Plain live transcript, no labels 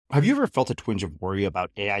Have you ever felt a twinge of worry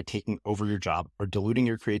about AI taking over your job or diluting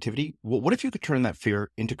your creativity? Well, what if you could turn that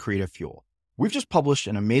fear into creative fuel? We've just published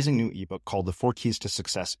an amazing new ebook called The 4 Keys to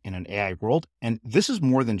Success in an AI World, and this is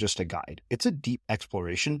more than just a guide. It's a deep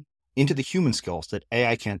exploration into the human skills that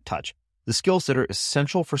AI can't touch, the skills that are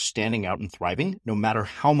essential for standing out and thriving, no matter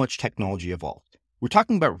how much technology evolves. We're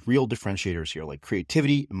talking about real differentiators here, like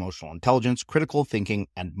creativity, emotional intelligence, critical thinking,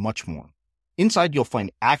 and much more. Inside, you'll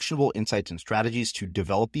find actionable insights and strategies to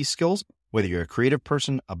develop these skills, whether you're a creative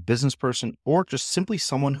person, a business person, or just simply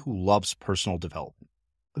someone who loves personal development.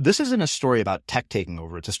 This isn't a story about tech taking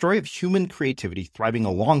over. It's a story of human creativity thriving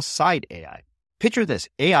alongside AI. Picture this,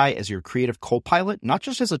 AI as your creative co-pilot, not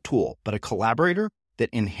just as a tool, but a collaborator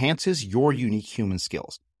that enhances your unique human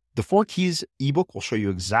skills. The 4 Keys ebook will show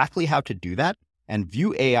you exactly how to do that and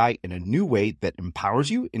view AI in a new way that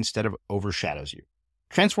empowers you instead of overshadows you.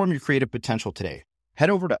 Transform your creative potential today. Head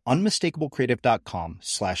over to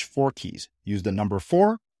unmistakablecreative.com/4keys. Use the number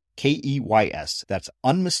 4, KEYS. That's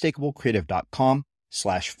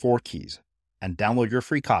unmistakablecreative.com/4keys and download your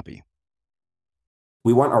free copy.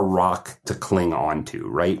 We want a rock to cling on to,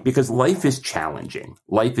 right? Because life is challenging.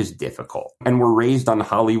 Life is difficult. And we're raised on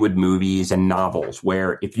Hollywood movies and novels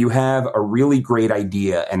where if you have a really great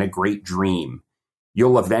idea and a great dream,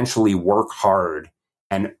 you'll eventually work hard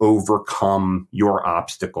and overcome your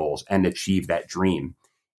obstacles and achieve that dream.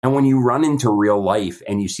 And when you run into real life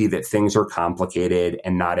and you see that things are complicated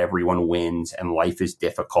and not everyone wins and life is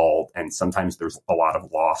difficult and sometimes there's a lot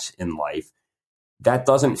of loss in life, that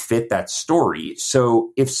doesn't fit that story.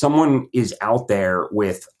 So if someone is out there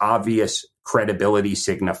with obvious credibility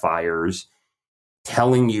signifiers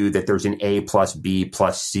telling you that there's an A plus B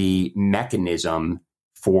plus C mechanism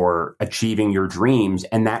for achieving your dreams,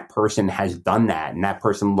 and that person has done that, and that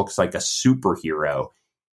person looks like a superhero,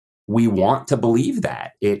 we want to believe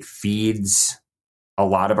that. It feeds a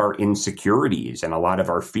lot of our insecurities and a lot of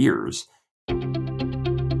our fears.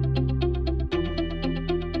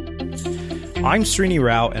 I'm Srini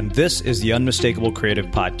Rao, and this is the Unmistakable Creative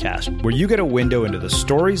Podcast, where you get a window into the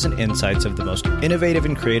stories and insights of the most innovative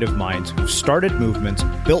and creative minds who've started movements,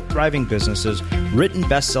 built thriving businesses, written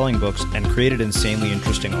best-selling books, and created insanely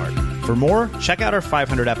interesting art. For more, check out our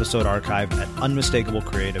 500-episode archive at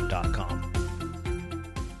unmistakablecreative.com.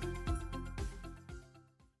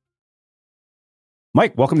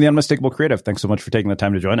 Mike, welcome to the Unmistakable Creative. Thanks so much for taking the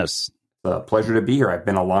time to join us. A pleasure to be here. I've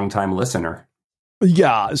been a long-time listener.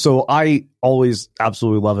 Yeah, so I always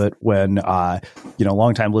absolutely love it when,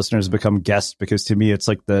 longtime listeners become guests, because to me, it's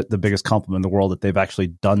like the biggest compliment in the world that they've actually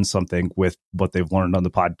done something with what they've learned on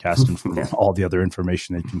the podcast and from all the other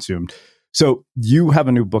information they consumed. So you have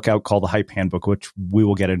a new book out called The Hype Handbook, which we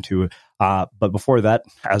will get into. But before that,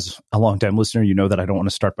 as a longtime listener, you know that I don't want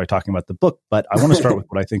to start by talking about the book, but I want to start with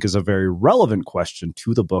what I think is a very relevant question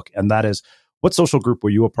to the book. And that is, what social group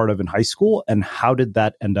were you a part of in high school, and how did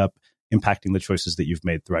that end up impacting the choices that you've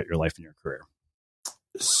made throughout your life and your career?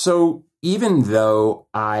 So even though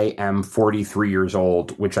I am 43 years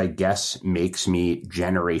old, which I guess makes me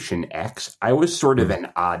Generation X, I was sort of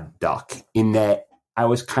an odd duck in that I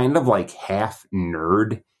was kind of like half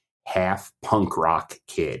nerd, half punk rock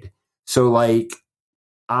kid. So like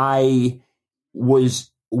I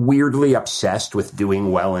was weirdly obsessed with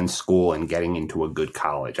doing well in school and getting into a good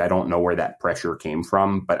college. I don't know where that pressure came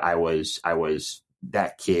from, but I was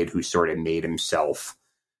that kid who sort of made himself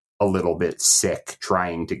a little bit sick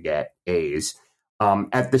trying to get A's.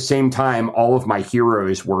 At the same time, all of my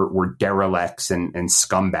heroes were derelicts and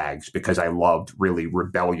scumbags because I loved really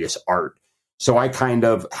rebellious art. So I kind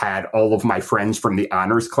of had all of my friends from the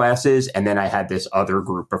honors classes, and then I had this other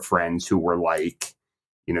group of friends who were like,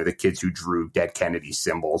 the kids who drew Dead Kennedy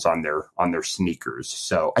symbols on their sneakers.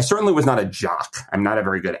 So I certainly was not a jock. I'm not a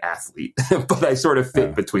very good athlete, but I sort of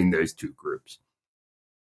fit between those two groups.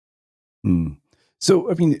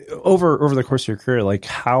 So, I mean, over the course of your career, like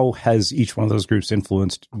how has each one of those groups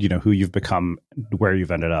influenced, who you've become, where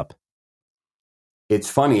you've ended up? It's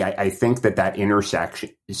funny. I think that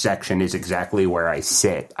intersection is exactly where I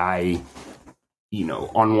sit. On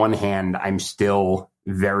one hand, I'm still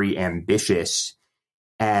very ambitious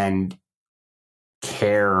and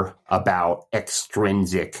care about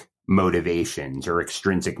extrinsic motivations or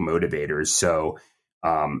extrinsic motivators. So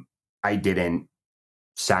I didn't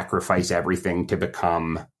sacrifice everything to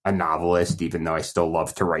become a novelist, even though I still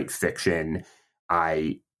love to write fiction.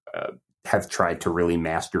 I have tried to really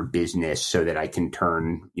master business so that I can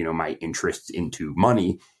turn, my interests into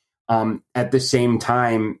money. At the same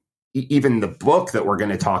time, even the book that we're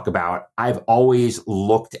going to talk about, I've always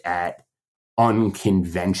looked at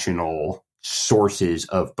unconventional sources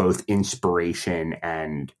of both inspiration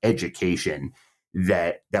and education.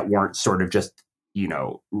 that weren't sort of just,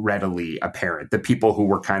 readily apparent. The people who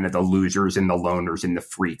were kind of the losers and the loners and the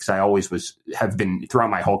freaks. I always have been throughout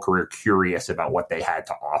my whole career curious about what they had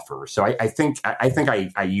to offer. So I think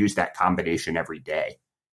I use that combination every day.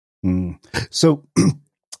 So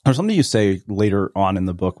there's something you say later on in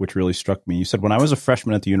the book, which really struck me. You said, when I was a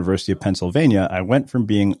freshman at the University of Pennsylvania, I went from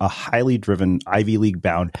being a highly driven Ivy League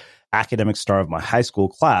bound academic star of my high school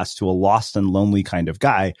class to a lost and lonely kind of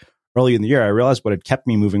guy. Early in the year, I realized what had kept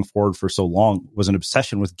me moving forward for so long was an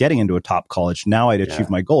obsession with getting into a top college. Now I'd achieved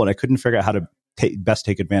my goal, and I couldn't figure out how to best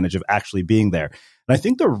take advantage of actually being there. And I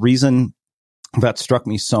think the reason that struck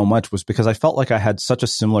me so much was because I felt like I had such a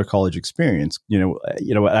similar college experience.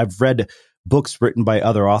 I've read books written by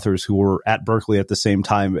other authors who were at Berkeley at the same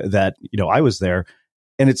time that, I was there.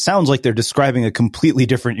 And it sounds like they're describing a completely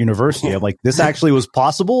different university. I'm like, this actually was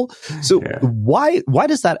possible. So why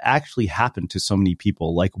does that actually happen to so many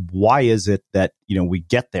people? Like, why is it that, we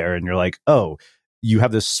get there and you're like, oh, you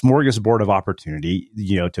have this smorgasbord of opportunity,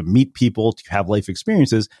 to meet people, to have life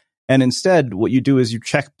experiences. And instead, what you do is you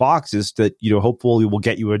check boxes that, hopefully will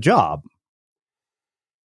get you a job.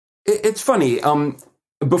 It's funny.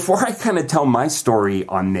 Before I kind of tell my story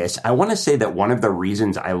on this, I want to say that one of the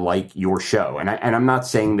reasons I like your show, and I'm not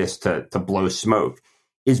saying this to blow smoke,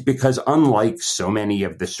 is because unlike so many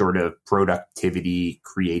of the sort of productivity,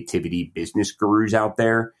 creativity, business gurus out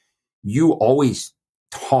there, you always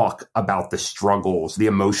talk about the struggles, the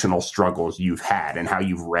emotional struggles you've had and how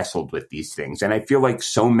you've wrestled with these things. And I feel like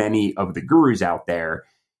so many of the gurus out there,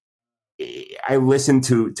 I listened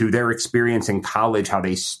to their experience in college, how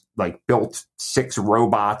they built 6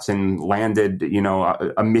 robots and landed,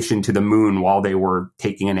 a mission to the moon while they were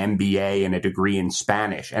taking an MBA and a degree in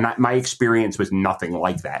Spanish. And my experience was nothing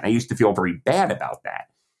like that. And I used to feel very bad about that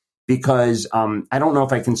because I don't know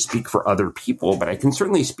if I can speak for other people, but I can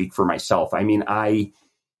certainly speak for myself. I mean, I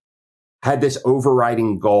had this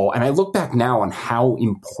overriding goal. And I look back now on how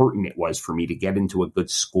important it was for me to get into a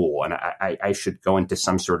good school. And I should go into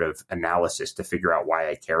some sort of analysis to figure out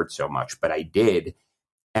why I cared so much, but I did.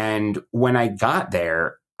 And when I got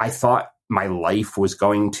there, I thought my life was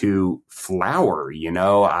going to flower.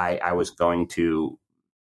 I was going to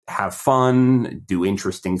have fun, do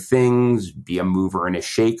interesting things, be a mover and a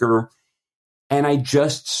shaker. And I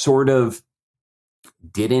just sort of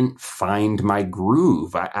didn't find my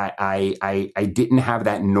groove. I didn't have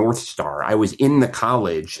that North Star. I was in the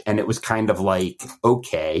college and it was kind of like,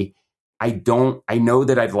 okay, I know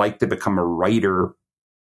that I'd like to become a writer,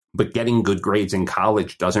 but getting good grades in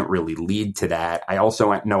college doesn't really lead to that. I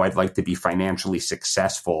also know I'd like to be financially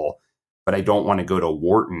successful, but I don't want to go to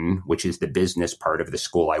Wharton, which is the business part of the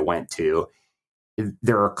school I went to.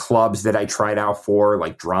 There are clubs that I tried out for,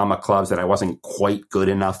 like drama clubs, that I wasn't quite good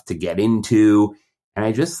enough to get into. And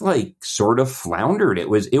I just sort of floundered. It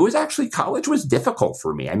was actually, college was difficult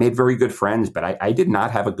for me. I made very good friends, but I did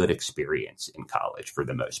not have a good experience in college for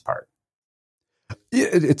the most part. Yeah,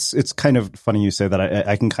 it's kind of funny you say that.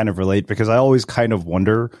 I can kind of relate because I always kind of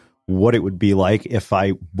wonder what it would be like if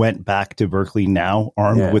I went back to Berkeley now,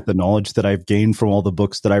 armed with the knowledge that I've gained from all the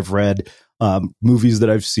books that I've read, movies that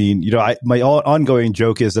I've seen. My ongoing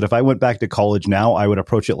joke is that if I went back to college now, I would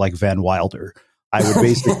approach it like Van Wilder. I would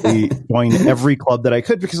basically join every club that I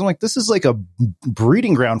could because I'm like, this is like a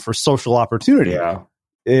breeding ground for social opportunity. Yeah.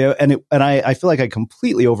 And I feel like I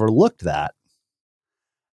completely overlooked that.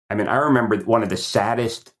 I mean, I remember one of the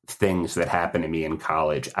saddest things that happened to me in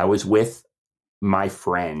college. I was with my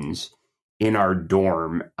friends in our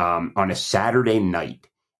dorm on a Saturday night,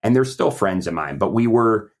 and they're still friends of mine, but we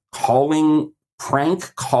were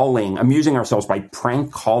prank calling, amusing ourselves by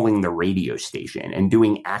prank calling the radio station and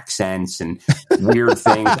doing accents and weird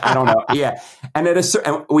things. I don't know. Yeah. And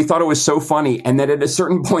and we thought it was so funny. And then at a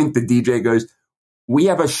certain point, the DJ goes, "We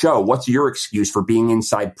have a show. What's your excuse for being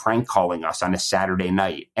inside prank calling us on a Saturday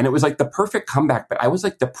night?" And it was like the perfect comeback, but I was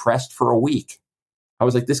depressed for a week. I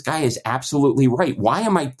was like, this guy is absolutely right. Why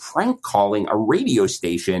am I prank calling a radio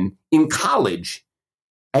station in college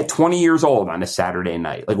at 20 years old on a Saturday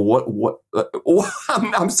night? What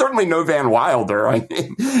I'm certainly no Van Wilder. I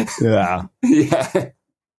mean, yeah. Yeah.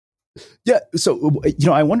 Yeah. So,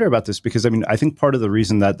 I wonder about this because, I think part of the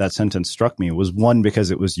reason that sentence struck me was, one,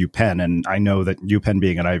 because it was UPenn. And I know that UPenn,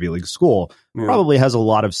 being an Ivy League school, probably has a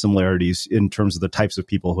lot of similarities in terms of the types of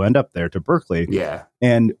people who end up there to Berkeley. Yeah.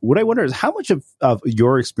 And what I wonder is how much of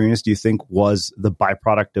your experience do you think was the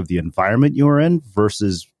byproduct of the environment you were in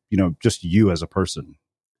versus, just you as a person?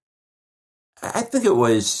 I think it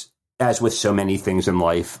was, as with so many things in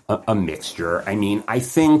life, a mixture. I mean, I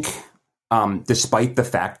think despite the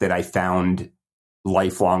fact that I found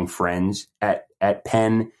lifelong friends at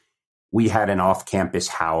Penn, we had an off-campus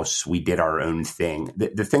house. We did our own thing.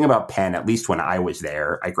 The thing about Penn, at least when I was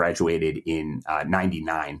there, I graduated in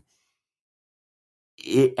 99.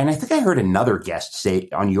 And I think I heard another guest say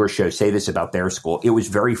on your show, say this about their school. It was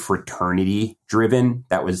very fraternity driven.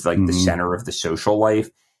 That was like the center of the social life.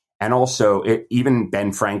 And also even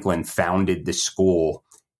Ben Franklin founded the school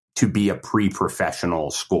to be a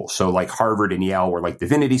pre-professional school. So like Harvard and Yale were like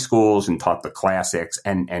divinity schools and taught the classics,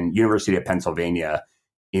 and University of Pennsylvania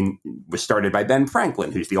was started by Ben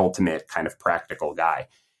Franklin, who's the ultimate kind of practical guy.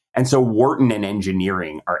 And so Wharton and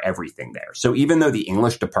engineering are everything there. So even though the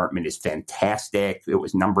English department is fantastic, it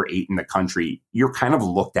was number 8 in the country, you're kind of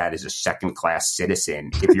looked at as a second-class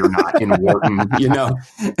citizen if you're not in Wharton, you know?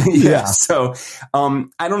 Yeah. So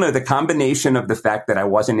I don't know, the combination of the fact that I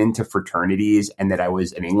wasn't into fraternities and that I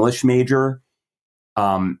was an English major,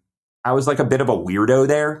 I was like a bit of a weirdo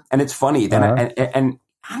there. And it's funny that and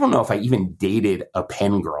I don't know if I even dated a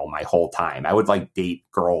Penn girl my whole time. I would like date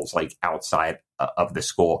girls like outside of the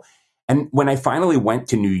school. And when I finally went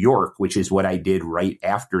to New York, which is what I did right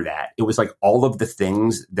after that, it was like all of the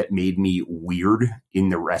things that made me weird in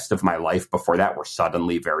the rest of my life before that were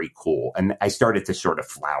suddenly very cool. And I started to sort of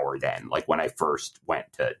flower then, like when I first went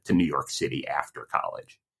to New York City after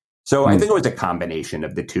college. So I think it was a combination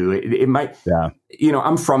of the two. It might, you know,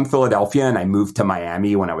 I'm from Philadelphia and I moved to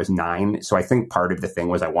Miami when I was 9. So I think part of the thing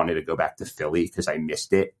was I wanted to go back to Philly because I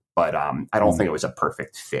missed it. But I don't think it was a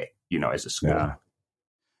perfect fit, you know, as a school.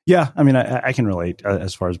 Yeah. I mean, I can relate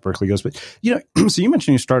as far as Berkeley goes. But, you know, so you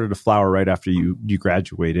mentioned you started to flower right after you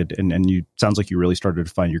graduated and you sounds like you really started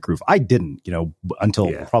to find your groove. I didn't, you know,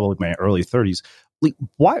 until probably my early 30s. Like,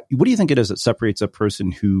 what do you think it is that separates a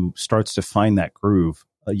person who starts to find that groove,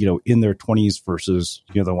 you know, in their 20s versus,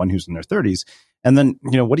 you know, the one who's in their 30s? And then,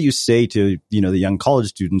 you know, what do you say to, you know, the young college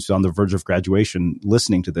students on the verge of graduation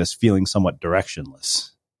listening to this, feeling somewhat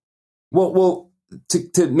directionless? Well,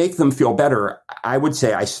 to make them feel better, I would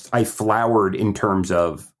say I flowered in terms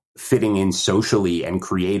of fitting in socially and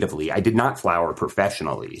creatively. I did not flower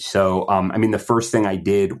professionally. So, I mean, the first thing I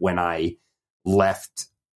did when I left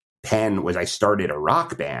Penn was I started a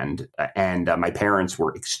rock band, and my parents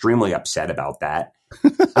were extremely upset about that.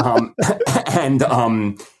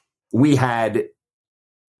 We had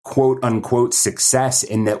quote unquote success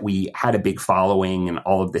in that we had a big following and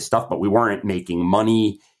all of this stuff, but we weren't making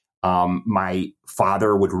money. My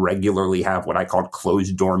father would regularly have what I called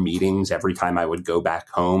closed door meetings every time I would go back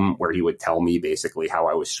home, where he would tell me basically how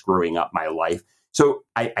I was screwing up my life. So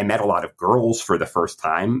I met a lot of girls for the first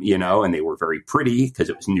time, you know, and they were very pretty because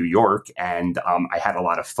it was New York, and I had a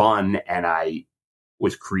lot of fun, and I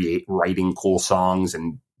was writing cool songs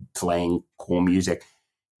and playing cool music,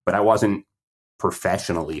 but I wasn't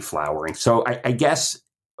professionally flowering. So I guess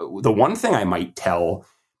the one thing I might tell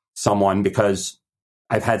someone, because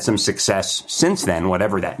I've had some success since then,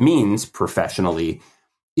 whatever that means professionally,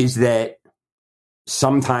 is that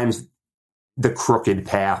sometimes the crooked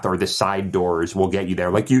path or the side doors will get you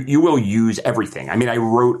there. Like you will use everything. I mean, I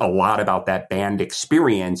wrote a lot about that band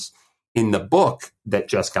experience in the book that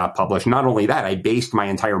just got published. Not only that, I based my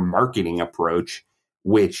entire marketing approach,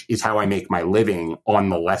 which is how I make my living, on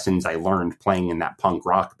the lessons I learned playing in that punk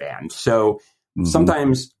rock band. So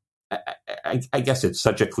sometimes, I guess it's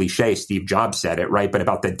such a cliche, Steve Jobs said it, right? But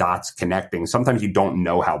about the dots connecting. Sometimes you don't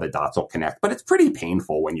know how the dots will connect, but it's pretty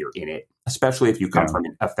painful when you're in it, especially if you come from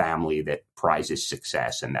a family that prizes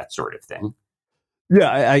success and that sort of thing.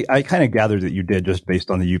 Yeah, I kind of gathered that you did just based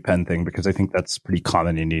on the UPenn thing, because I think that's pretty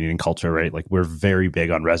common in Indian culture, right? Like we're very big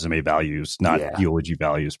on resume values, not eulogy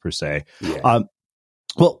values per se. Yeah.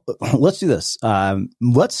 Well, let's do this.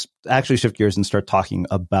 Let's actually shift gears and start talking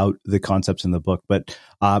about the concepts in the book. But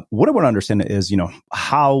what I want to understand is, you know,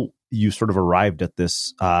 how you sort of arrived at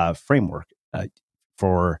this framework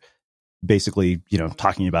for basically, you know,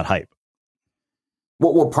 talking about hype.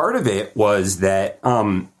 Well, part of it was that,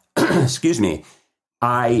 excuse me,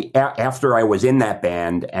 after I was in that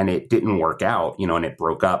band and it didn't work out, you know, and it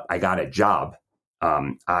broke up, I got a job.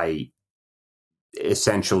 I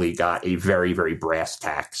essentially got a very, very brass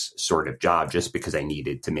tacks sort of job just because I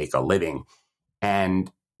needed to make a living.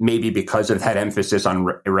 And maybe because of that emphasis on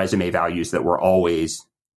resume values that were always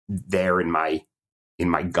there in my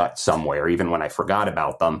gut somewhere, even when I forgot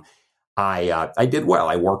about them, I did well.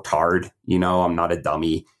 I worked hard, you know, I'm not a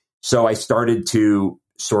dummy. So I started to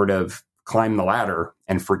sort of climb the ladder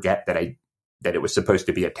and forget that it was supposed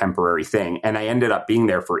to be a temporary thing. And I ended up being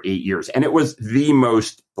there for 8 years. And it was the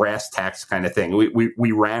most brass tacks kind of thing.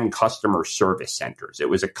 We ran customer service centers. It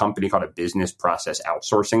was a company called a business process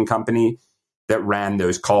outsourcing company that ran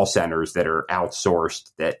those call centers that are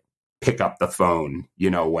outsourced, that pick up the phone,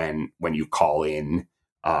 you know, when you call in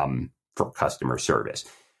for customer service.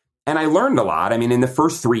 And I learned a lot. I mean, in the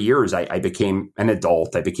first 3 years, I became an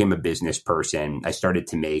adult. I became a business person. I started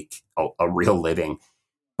to make a real living.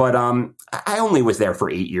 But I only was there for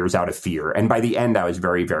 8 years out of fear. And by the end, I was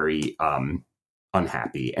very, very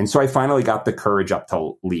unhappy. And so I finally got the courage up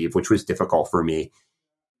to leave, which was difficult for me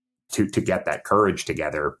to get that courage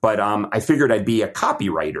together. But I figured I'd be a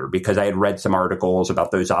copywriter because I had read some articles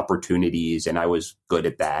about those opportunities and I was good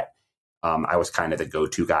at that. I was kind of the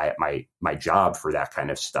go-to guy at my job for that kind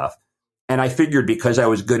of stuff. And I figured because I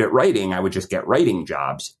was good at writing, I would just get writing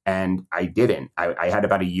jobs. And I didn't. I had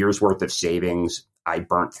about a year's worth of savings. I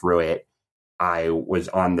burnt through it. I was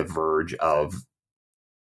on the verge of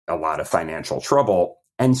a lot of financial trouble.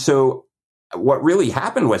 And so what really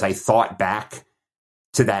happened was I thought back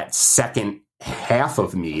to that second half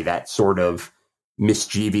of me, that sort of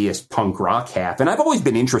mischievous punk rock half. And I've always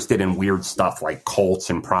been interested in weird stuff like cults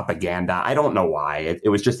and propaganda. I don't know why. It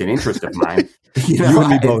was just an interest of mine. You and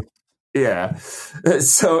me both. Yeah.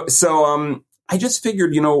 So I just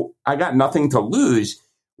figured, I got nothing to lose.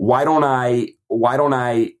 Why don't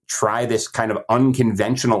I try this kind of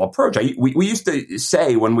unconventional approach? We used to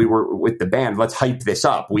say when we were with the band, let's hype this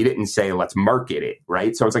up. We didn't say let's market it,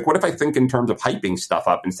 right? So it's like, what if I think in terms of hyping stuff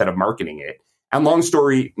up instead of marketing it? And long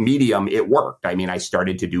story medium, it worked. I mean, I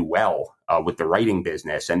started to do well with the writing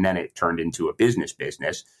business, and then it turned into a business.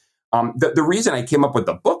 The reason I came up with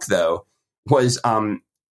the book, though, was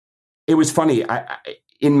it was funny.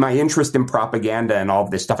 In my interest in propaganda and all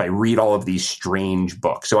of this stuff, I read all of these strange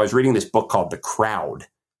books. So I was reading this book called The Crowd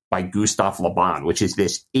by Gustave Le Bon, which is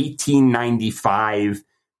this 1895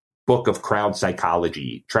 book of crowd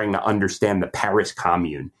psychology, trying to understand the Paris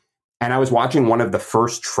Commune. And I was watching one of the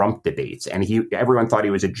first Trump debates, and everyone thought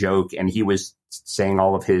he was a joke, and he was saying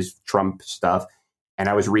all of his Trump stuff. And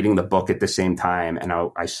I was reading the book at the same time, and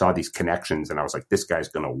I saw these connections, and I was like, this guy's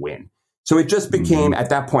going to win. So it just became, at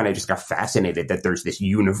that point, I just got fascinated that there's this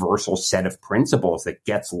universal set of principles that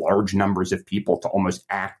gets large numbers of people to almost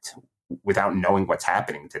act without knowing what's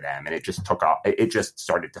happening to them. And it just took off. It just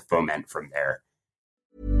started to foment from there.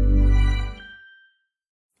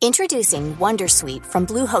 Introducing Wondersuite from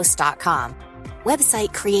Bluehost.com.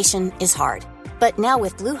 Website creation is hard, but now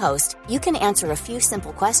with Bluehost, you can answer a few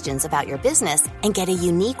simple questions about your business and get a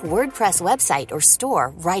unique WordPress website or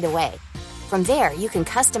store right away. From there, you can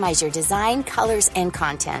customize your design, colors, and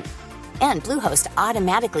content. And Bluehost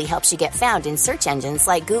automatically helps you get found in search engines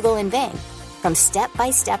like Google and Bing. From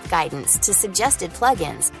step-by-step guidance to suggested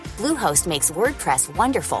plugins, Bluehost makes WordPress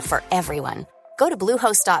wonderful for everyone. Go to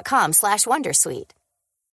bluehost.com/wondersuite.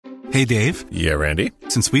 Hey, Dave. Yeah, Randy.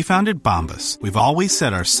 Since we founded Bombas, we've always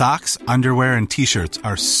said our socks, underwear, and T-shirts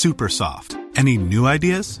are super soft. Any new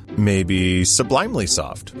ideas? Maybe sublimely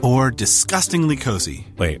soft. Or disgustingly cozy.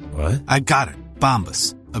 Wait, what? I got it.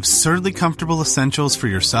 Bombas. Absurdly comfortable essentials for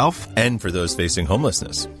yourself and for those facing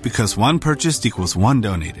homelessness. Because one purchased equals one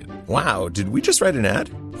donated. Wow, did we just write an ad?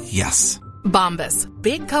 Yes. Bombas.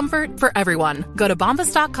 Big comfort for everyone. Go to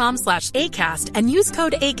bombas.com/ACAST and use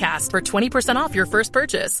code ACAST for 20% off your first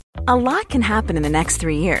purchase. A lot can happen in the next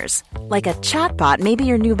 3 years. Like a chatbot may be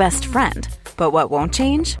your new best friend. But what won't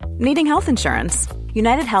change? Needing health insurance.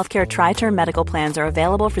 United Healthcare Tri-Term Medical Plans are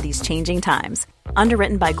available for these changing times.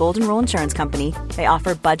 Underwritten by Golden Rule Insurance Company, they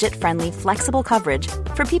offer budget-friendly, flexible coverage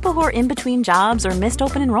for people who are in between jobs or missed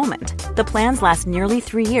open enrollment. The plans last nearly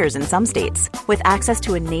 3 years in some states, with access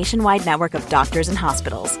to a nationwide network of doctors and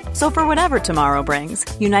hospitals. So for whatever tomorrow brings,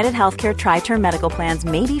 United Healthcare Tri-Term Medical Plans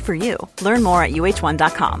may be for you. Learn more at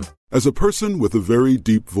uh1.com. As a person with a very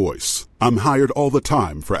deep voice, I'm hired all the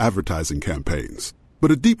time for advertising campaigns.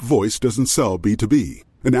 But a deep voice doesn't sell B2B,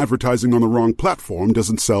 and advertising on the wrong platform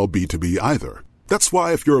doesn't sell B2B either. That's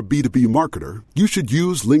why if you're a B2B marketer, you should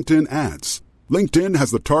use LinkedIn ads. LinkedIn has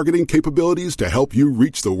the targeting capabilities to help you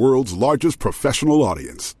reach the world's largest professional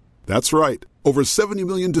audience. That's right, over 70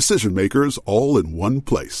 million decision makers all in one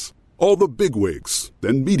place. All the big wigs,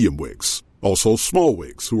 then medium wigs, also small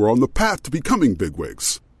wigs who are on the path to becoming big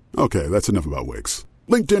wigs. Okay, that's enough about wigs.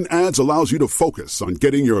 LinkedIn ads allows you to focus on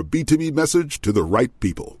getting your B2B message to the right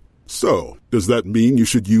people. So, does that mean you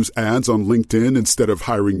should use ads on LinkedIn instead of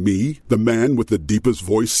hiring me, the man with the deepest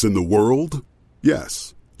voice in the world?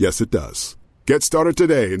 Yes. Yes, it does. Get started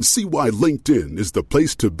today and see why LinkedIn is the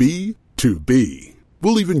place to be to be.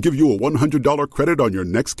 We'll even give you a $100 credit on your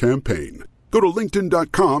next campaign. Go to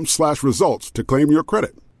linkedin.com/results to claim your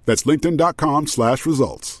credit. That's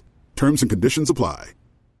linkedin.com/results. Terms and conditions apply.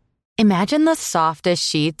 Imagine the softest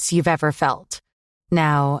sheets you've ever felt.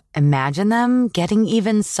 Now, imagine them getting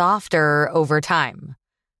even softer over time.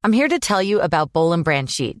 I'm here to tell you about Boll & Branch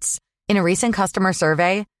sheets. In a recent customer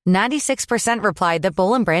survey, 96% replied that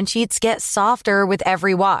Boll & Branch sheets get softer with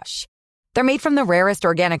every wash. They're made from the rarest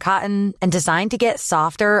organic cotton and designed to get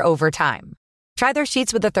softer over time. Try their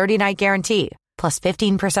sheets with a 30-night guarantee, plus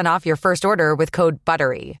 15% off your first order with code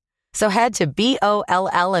BUTTERY. So head to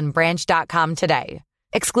BOLLandbranch.com today.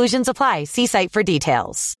 Exclusions apply. See site for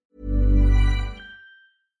details.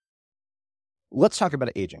 Let's talk about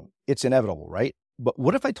aging. It's inevitable, right? But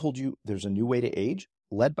what if I told you there's a new way to age,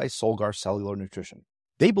 led by Solgar Cellular Nutrition?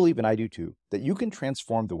 They believe, and I do too, that you can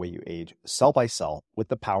transform the way you age cell by cell with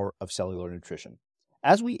the power of cellular nutrition.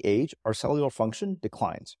 As we age, our cellular function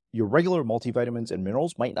declines. Your regular multivitamins and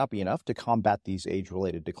minerals might not be enough to combat these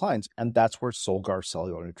age-related declines, and that's where Solgar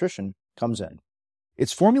Cellular Nutrition comes in.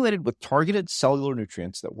 It's formulated with targeted cellular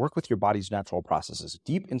nutrients that work with your body's natural processes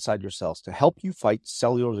deep inside your cells to help you fight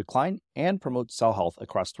cellular decline and promote cell health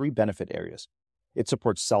across 3 benefit areas. It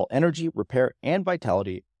supports cell energy, repair, and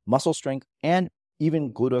vitality, muscle strength, and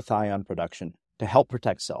even glutathione production to help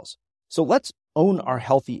protect cells. So let's own our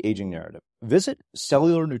healthy aging narrative. Visit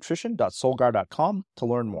cellularnutrition.solgar.com to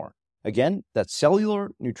learn more. Again, that's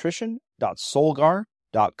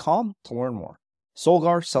cellularnutrition.solgar.com to learn more.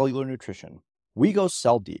 Solgar Cellular Nutrition. We go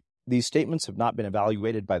cell deep. These statements have not been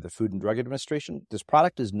evaluated by the Food and Drug Administration. This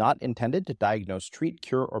product is not intended to diagnose, treat,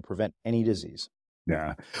 cure, or prevent any disease.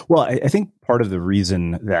 Yeah. Well, I think part of the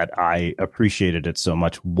reason that I appreciated it so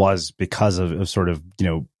much was because of sort of,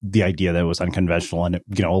 the idea that it was unconventional, and,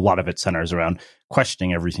 a lot of it centers around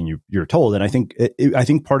questioning everything you're told. And I think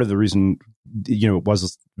part of the reason, it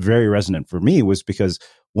was very resonant for me was because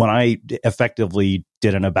when I effectively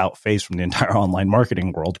did an about face from the entire online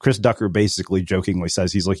marketing world, Chris Ducker basically jokingly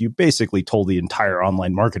says, he's like, you basically told the entire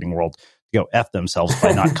online marketing world to go F themselves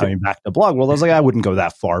by not coming back to Blog World. I was like, I wouldn't go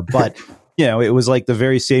that far, but it was like the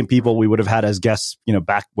very same people we would have had as guests,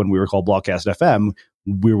 back when we were called Blogcast FM,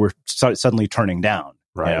 we were suddenly turning down,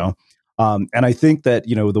 right? And I think that,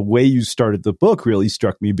 the way you started the book really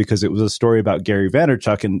struck me because it was a story about Gary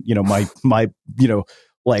Vaynerchuk, and, my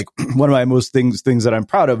like one of my most things that I'm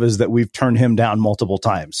proud of is that we've turned him down multiple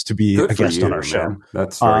times to be a guest on our show. Man.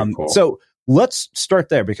 That's very cool. So let's start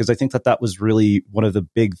there, because I think that was really one of the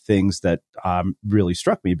big things that really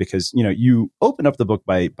struck me, because, you open up the book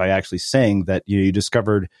by actually saying that you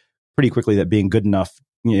discovered pretty quickly that being good enough,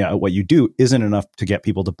 what you do isn't enough to get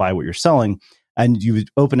people to buy what you're selling. And you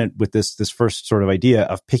open it with this first sort of idea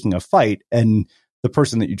of picking a fight. And the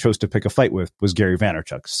person that you chose to pick a fight with was Gary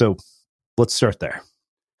Vaynerchuk. So let's start there.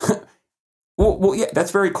 Well, yeah,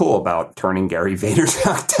 that's very cool about turning Gary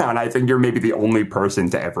Vaynerchuk down. I think you're maybe the only person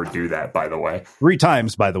to ever do that, by the way. 3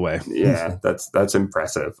 times, by the way. Yeah, that's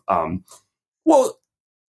impressive. Well,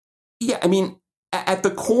 yeah, I mean, at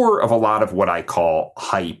the core of a lot of what I call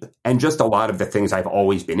hype, and just a lot of the things I've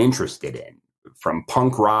always been interested in, from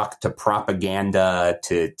punk rock to propaganda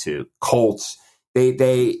to cults,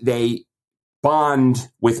 they bond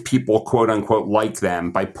with people, quote unquote, like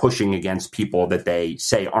them by pushing against people that they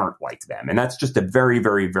say aren't like them. And that's just a very,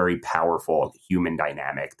 very, very powerful human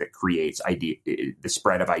dynamic that creates the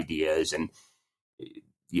spread of ideas and,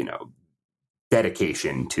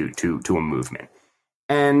 dedication to a movement.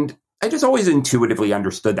 And I just always intuitively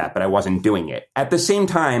understood that, but I wasn't doing it. At the same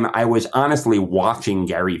time, I was honestly watching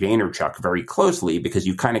Gary Vaynerchuk very closely because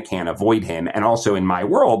you kind of can't avoid him. And also in my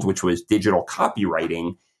world, which was digital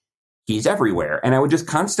copywriting, he's everywhere. And I would just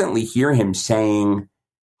constantly hear him saying,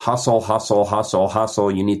 hustle, hustle, hustle, hustle.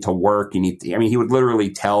 You need to work. He would literally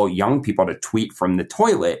tell young people to tweet from the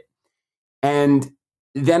toilet. And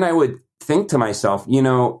then I would think to myself,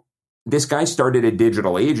 this guy started a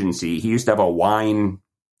digital agency. He used to have a wine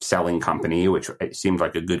selling company, which seemed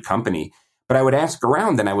like a good company. But I would ask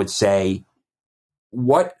around and I would say,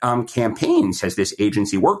 what campaigns has this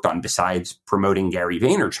agency worked on besides promoting Gary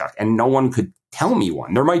Vaynerchuk? And no one could tell me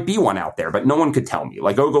one. There might be one out there, but no one could tell me.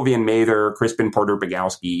 Like Ogilvy and Mather, Crispin Porter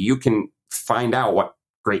Bogowski, you can find out what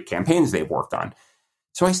great campaigns they've worked on.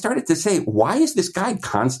 So I started to say, why is this guy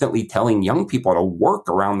constantly telling young people to work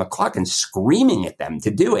around the clock and screaming at them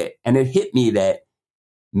to do it? And it hit me that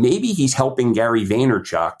maybe he's helping Gary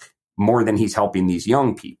Vaynerchuk more than he's helping these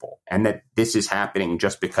young people, and that this is happening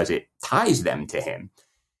just because it ties them to him,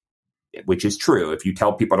 which is true. If you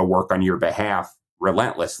tell people to work on your behalf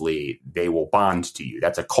relentlessly, they will bond to you.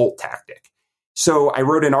 That's a cult tactic. So I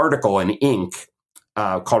wrote an article in Inc.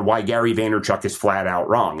 Called Why Gary Vaynerchuk is Flat Out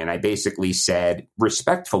Wrong. And I basically said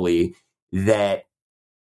respectfully that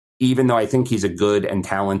even though I think he's a good and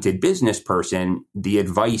talented business person, the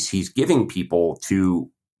advice he's giving people to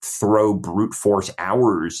throw brute force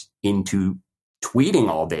hours into tweeting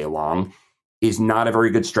all day long is not a very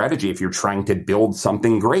good strategy if you're trying to build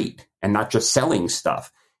something great and not just selling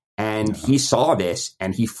stuff. And he saw this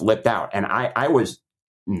and he flipped out. And I was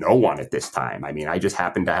no one at this time. I mean, I just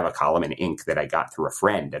happened to have a column in Inc. that I got through a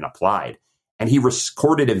friend and applied. And he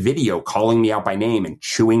recorded a video calling me out by name and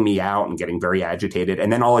chewing me out and getting very agitated.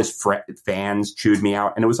 And then all his fans chewed me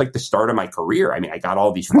out. And it was like the start of my career. I mean, I got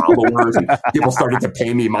all these followers and people started to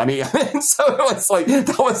pay me money. And so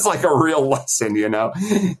that was like a real lesson, you know?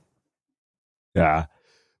 Yeah.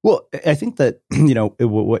 Well, I think that,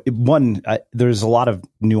 there's a lot of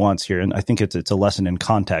nuance here, and I think it's a lesson in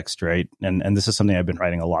context, right? And this is something I've been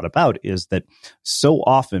writing a lot about, is that so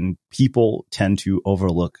often people tend to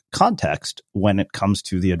overlook context when it comes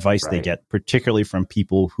to the advice they get, particularly from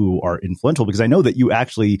people who are influential. Because I know that you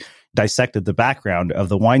actually dissected the background of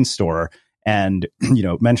the wine store and,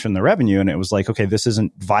 mentioned the revenue. And it was like, okay, this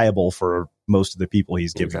isn't viable for most of the people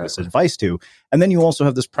he's giving this advice to. And then you also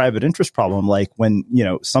have this private interest problem. Like when,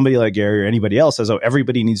 somebody like Gary or anybody else says, oh,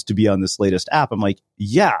 everybody needs to be on this latest app. I'm like,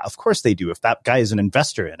 yeah, of course they do. If that guy is an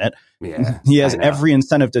investor in it, he has every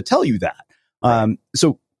incentive to tell you that. Right.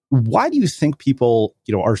 So why do you think people,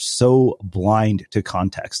 are so blind to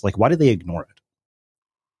context? Like, why do they ignore it?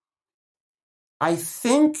 I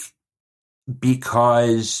think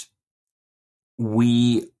because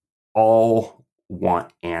we all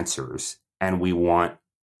want answers, and we want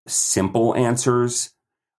simple answers.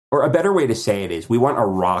 Or a better way to say it is we want a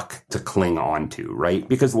rock to cling on to, right?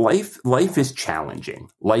 Because life is challenging.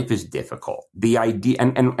 Life is difficult. The idea,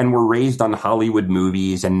 and we're raised on Hollywood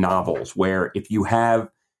movies and novels where if you have,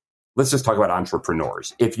 let's just talk about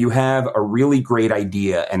entrepreneurs. If you have a really great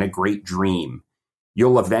idea and a great dream,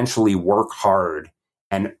 you'll eventually work hard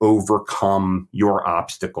and overcome your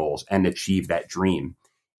obstacles and achieve that dream.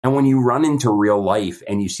 And when you run into real life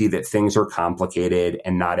and you see that things are complicated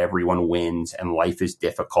and not everyone wins and life is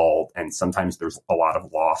difficult and sometimes there's a lot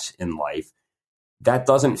of loss in life, that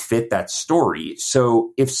doesn't fit that story.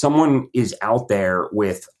 So if someone is out there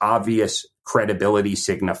with obvious credibility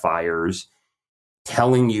signifiers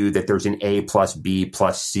telling you that there's an A plus B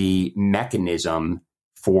plus C mechanism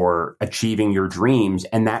for achieving your dreams,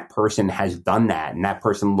 and that person has done that, and that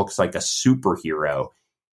person looks like a superhero,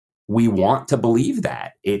 we want to believe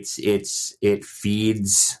that. It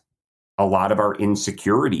feeds a lot of our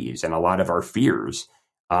insecurities and a lot of our fears.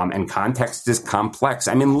 And context is complex.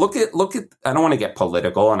 I mean, look at, I don't want to get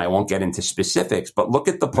political and I won't get into specifics, but look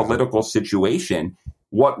at the political situation.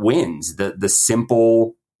 What wins? The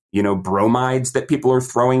simple, bromides that people are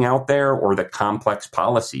throwing out there, or the complex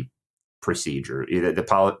policy procedure,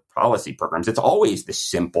 the policy programs? It's always the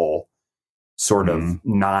simple sort of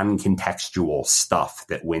non-contextual stuff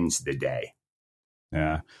that wins the day.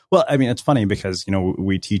 Yeah. Well, I mean, it's funny because,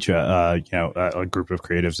 we teach a group of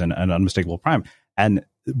creatives in Unmistakable Prime. And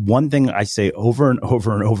one thing I say over and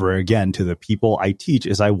over and over again to the people I teach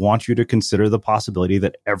is I want you to consider the possibility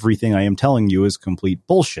that everything I am telling you is complete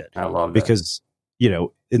bullshit. I love that. Because,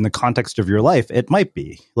 in the context of your life, it might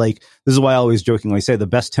be. Like, this is why I always jokingly say the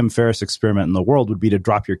best Tim Ferriss experiment in the world would be to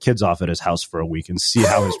drop your kids off at his house for a week and see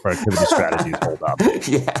how his productivity strategies hold up.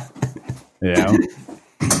 Yeah.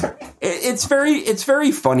 It's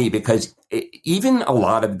very funny because even a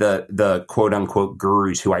lot of the quote unquote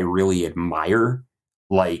gurus who I really admire,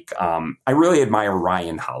 like I really admire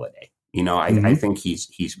Ryan Holiday. I think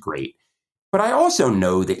he's great, but I also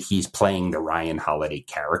know that he's playing the Ryan Holiday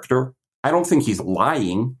character. I don't think he's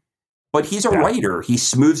lying, but he's a writer. He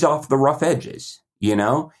smooths off the rough edges, and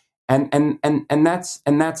that's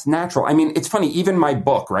natural. I mean, it's funny. Even my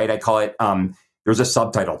book, right? I call it. There's a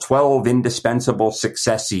subtitle: 12 Indispensable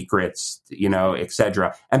Success Secrets,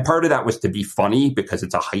 etc. And part of that was to be funny because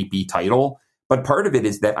it's a hypey title, but part of it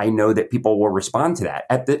is that I know that people will respond to that.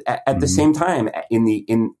 At the same time, in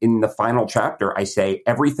the final chapter, I say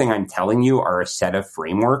everything I'm telling you are a set of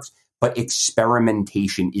frameworks. But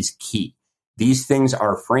experimentation is key. These things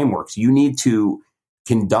are frameworks. You need to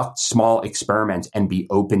conduct small experiments and be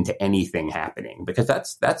open to anything happening, because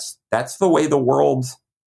that's the way the world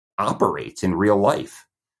operates in real life.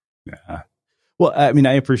 Yeah. Well, I mean,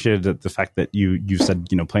 I appreciated the fact that you said,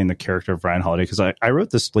 playing the character of Ryan Holiday, because I wrote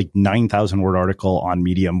this 9,000 word article on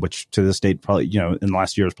Medium, which to this date probably, in the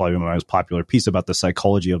last year is probably my most popular piece about the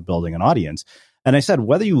psychology of building an audience. And I said,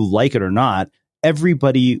 whether you like it or not,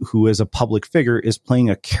 everybody who is a public figure is playing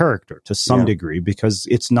a character to some degree, because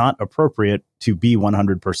it's not appropriate to be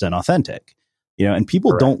 100% authentic, and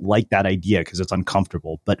people don't like that idea because it's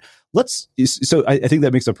uncomfortable. But so I think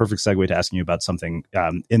that makes a perfect segue to asking you about something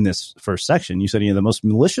in this first section. You said, the most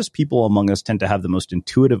malicious people among us tend to have the most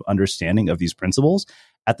intuitive understanding of these principles.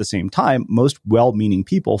 At the same time, most well-meaning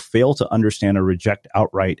people fail to understand or reject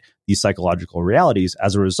outright these psychological realities.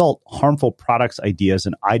 As a result, harmful products, ideas,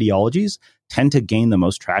 and ideologies tend to gain the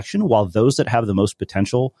most traction, while those that have the most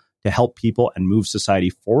potential to help people and move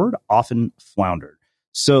society forward often flounder.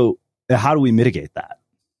 So how do we mitigate that?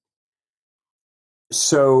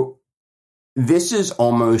 So this is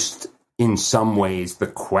almost, in some ways, the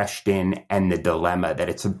question and the dilemma that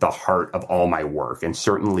it's at the heart of all my work, and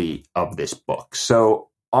certainly of this book. So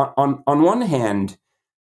on one hand,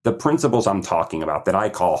 the principles I'm talking about that I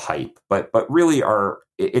call hype, but really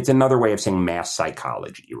it's another way of saying mass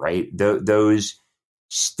psychology, right? Those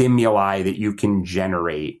stimuli that you can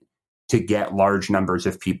generate to get large numbers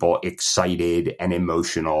of people excited and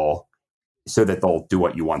emotional so that they'll do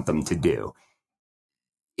what you want them to do.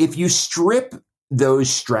 If you strip those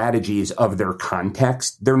strategies of their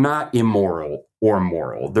context, they're not immoral or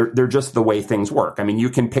moral. They're just the way things work. I mean, you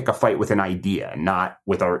can pick a fight with an idea, not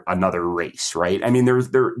with another race, right? I mean,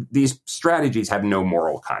 these strategies have no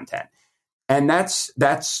moral content. And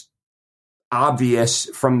that's obvious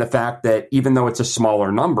from the fact that even though it's a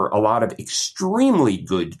smaller number, a lot of extremely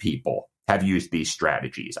good people have used these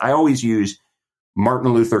strategies. I always use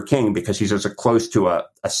Martin Luther King because he's as close to a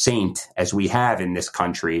saint as we have in this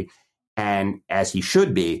country, and as he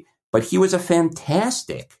should be, but he was a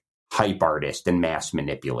fantastic hype artist and mass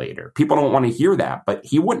manipulator. People don't want to hear that, but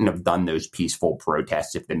he wouldn't have done those peaceful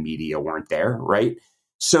protests if the media weren't there, right?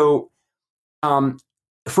 So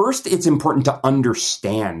first, it's important to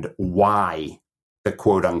understand why the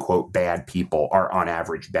quote unquote bad people are on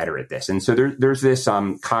average better at this. And so there's this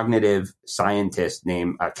cognitive scientist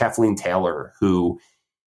named Kathleen Taylor who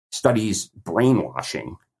studies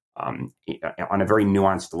brainwashing on a very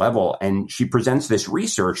nuanced level. And she presents this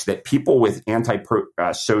research that people with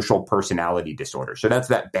antisocial personality disorder, so that's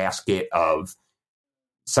that basket of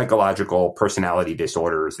psychological personality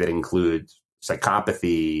disorders that include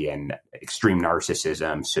psychopathy and extreme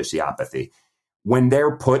narcissism, sociopathy, when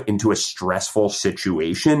they're put into a stressful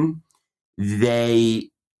situation, their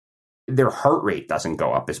heart rate doesn't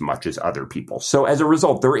go up as much as other people. So as a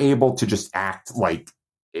result, they're able to just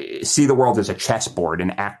see the world as a chessboard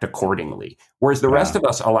and act accordingly. Whereas the rest of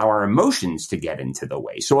us allow our emotions to get into the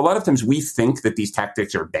way. So a lot of times we think that these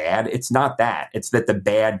tactics are bad. It's not that. It's that the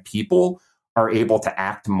bad people are able to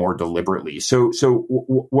act more deliberately. So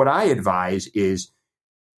what I advise is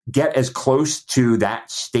get as close to that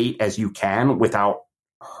state as you can without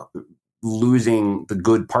losing the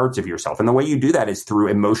good parts of yourself. And the way you do that is through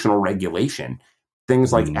emotional regulation.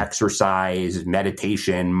 Things like exercise,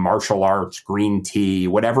 meditation, martial arts, green tea,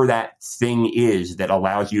 whatever that thing is that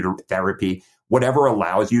allows you to therapy, whatever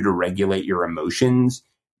allows you to regulate your emotions,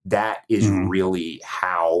 that is really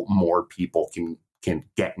how more people can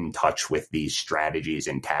get in touch with these strategies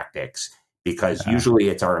and tactics. Because usually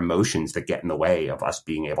it's our emotions that get in the way of us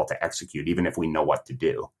being able to execute, even if we know what to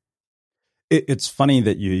do. It's funny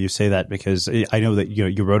that you say that, because I know that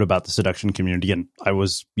you wrote about the seduction community, and I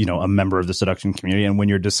was a member of the seduction community. And when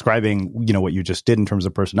you're describing what you just did in terms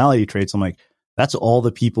of personality traits, I'm like, that's all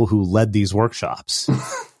the people who led these workshops.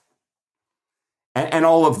 And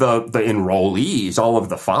all of the enrollees, all of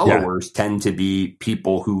the followers tend to be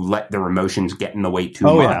people who let their emotions get in the way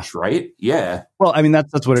too much, right? Yeah. Well, I mean,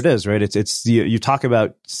 that's what it is, right? It's you talk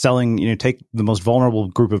about selling, take the most vulnerable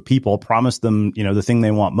group of people, promise them, the thing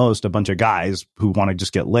they want most, a bunch of guys who want to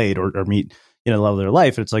just get laid or meet, the love of their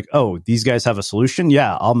life. It's like, oh, these guys have a solution?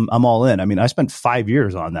 Yeah, I'm all in. I mean, I spent 5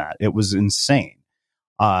 years on that. It was insane.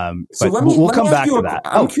 So we'll come back to that.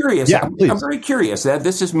 I'm curious. Yeah, I'm very curious.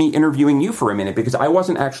 This is me interviewing you for a minute, because I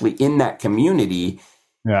wasn't actually in that community,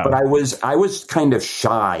 but I was kind of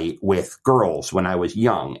shy with girls when I was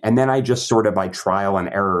young. And then I just sort of by trial and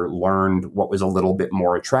error learned what was a little bit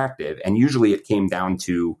more attractive. And usually it came down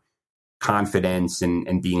to confidence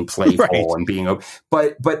and being playful and being,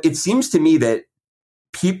 but it seems to me that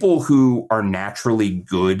people who are naturally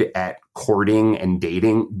good at courting and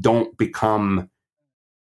dating don't become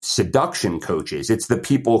seduction coaches. It's the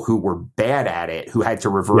people who were bad at it who had to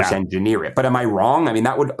reverse engineer it. But am I wrong? I mean,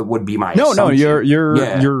 that would be my assumption. No,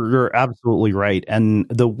 you're absolutely right. And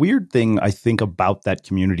the weird thing I think about that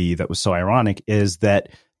community that was so ironic is that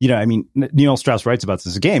Neil Strauss writes about this in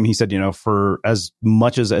his game. He said, for as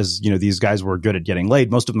much as these guys were good at getting laid,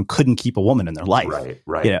 most of them couldn't keep a woman in their life.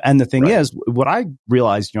 Right. And the thing is, what I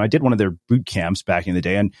realized, I did one of their boot camps back in the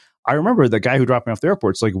day, and I remember the guy who dropped me off the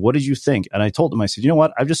airport. It's like, what did you think? And I told him, I said, you know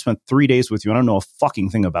what? I've just spent 3 days with you. And I don't know a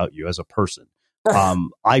fucking thing about you as a person.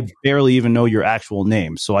 I barely even know your actual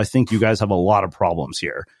name. So I think you guys have a lot of problems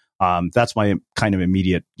here. That's my kind of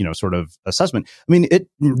immediate, sort of assessment. I mean,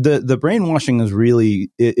 the brainwashing is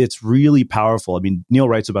it's really powerful. I mean, Neil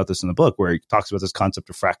writes about this in the book where he talks about this concept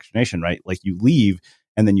of fractionation, right? Like you leave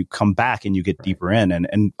and then you come back and you get deeper in.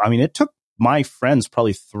 And I mean, it took my friends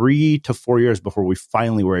probably 3 to 4 years before we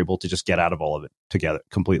finally were able to just get out of all of it together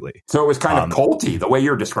completely. So it was kind of culty the way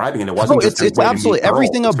you're describing it. It wasn't just it's absolutely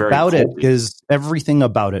everything about it is everything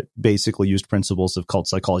about it basically used principles of cult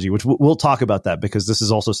psychology, which we'll talk about that because this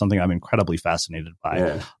is also something I'm incredibly fascinated by.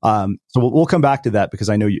 Yeah. So we'll come back to that because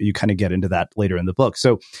I know you kind of get into that later in the book.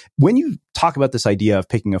 So when you talk about this idea of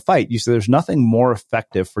picking a fight, you say there's nothing more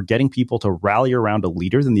effective for getting people to rally around a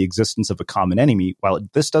leader than the existence of a common enemy. While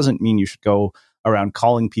this doesn't mean you should go around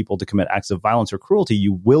calling people to commit acts of violence or cruelty,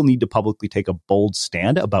 you will need to publicly take a bold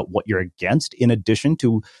stand about what you're against, in addition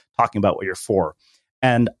to talking about what you're for.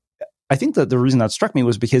 And I think that the reason that struck me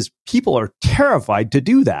was because people are terrified to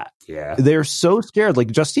do that. Yeah. They're so scared. Like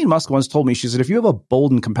Justine Musk once told me, she said, if you have a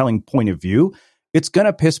bold and compelling point of view, it's going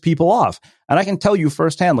to piss people off. And I can tell you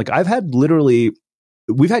firsthand, like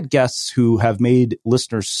we've had guests who have made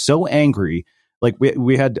listeners so angry. Like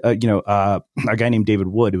we had, a guy named David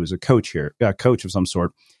Wood, who was a coach of some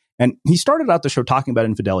sort. And he started out the show talking about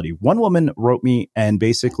infidelity. One woman wrote me and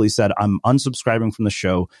basically said, I'm unsubscribing from the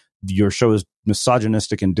show. Your show is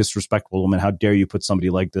misogynistic and disrespectful, woman. How dare you put somebody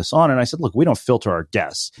like this on? And I said, look, we don't filter our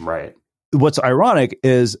guests. Right. What's ironic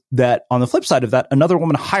is that on the flip side of that, another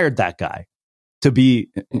woman hired that guy to be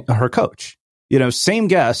her coach. Same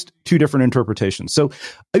guest, 2 different interpretations. So,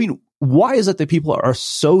 I mean, why is it that people are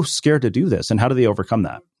so scared to do this, and how do they overcome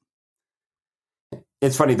that?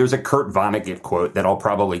 It's funny. There's a Kurt Vonnegut quote that I'll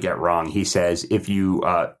probably get wrong. He says,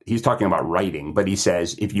 he's talking about writing, but he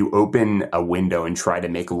says, if you open a window and try to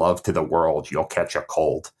make love to the world, you'll catch a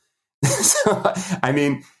cold. So, I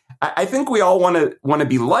mean, I think we all want to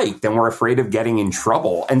be liked, and we're afraid of getting in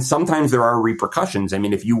trouble. And sometimes there are repercussions. I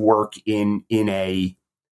mean, if you work in a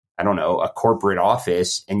corporate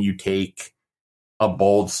office and you take a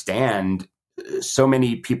bold stand, so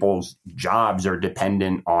many people's jobs are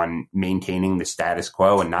dependent on maintaining the status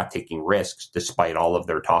quo and not taking risks, despite all of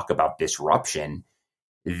their talk about disruption,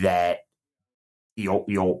 that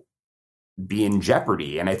you'll be in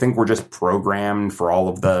jeopardy. And I think we're just programmed for all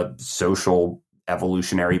of the social,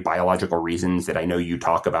 evolutionary, biological reasons that I know you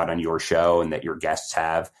talk about on your show and that your guests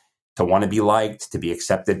have, to want to be liked, to be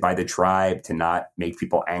accepted by the tribe, to not make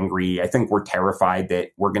people angry. I think we're terrified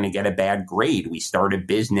that we're going to get a bad grade. We start a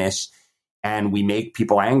business and we make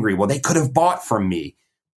people angry. Well, they could have bought from me.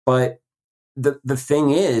 But the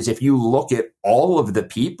thing is, if you look at all of the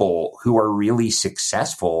people who are really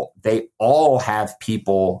successful, they all have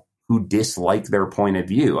people who dislike their point of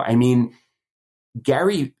view. I mean,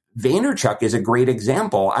 Gary Vaynerchuk is a great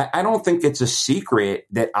example. I don't think it's a secret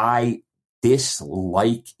that I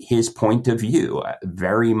dislike his point of view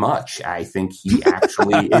very much. I think he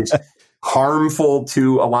actually is harmful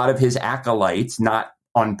to a lot of his acolytes, not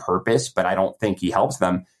on purpose, but I don't think he helps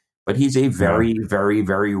them. But he's a very, very,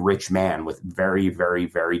 very rich man with very, very,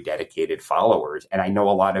 very dedicated followers. And I know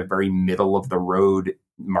a lot of very middle of the road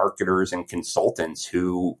marketers and consultants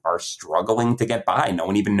who are struggling to get by. No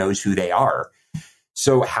one even knows who they are.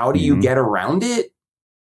 So how do you get around it?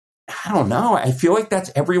 I don't know. I feel like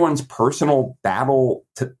that's everyone's personal battle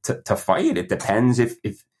to fight. It depends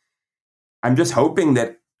if I'm just hoping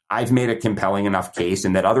that I've made a compelling enough case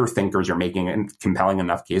and that other thinkers are making a compelling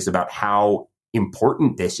enough case about how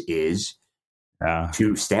important this is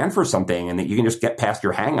to stand for something, and that you can just get past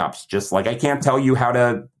your hangups. Just like I can't tell you how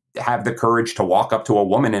to have the courage to walk up to a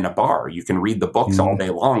woman in a bar. You can read the books all day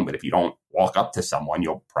long, but if you don't walk up to someone,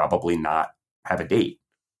 you'll probably not have a date.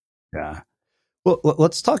 Yeah. Well,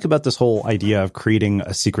 let's talk about this whole idea of creating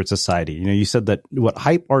a secret society. You said that what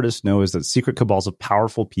hype artists know is that secret cabals of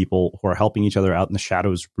powerful people who are helping each other out in the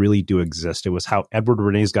shadows really do exist. It was how Edward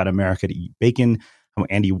Bernays got America to eat bacon, how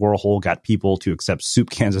Andy Warhol got people to accept soup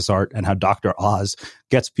Kansas art, and how Dr. Oz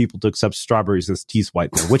gets people to accept strawberries as teeth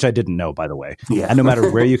whitener, which I didn't know, by the way. Yeah. And no matter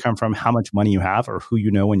where you come from, how much money you have, or who you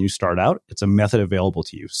know when you start out, it's a method available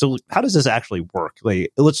to you. So how does this actually work?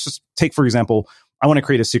 Like, let's just take, for example, I want to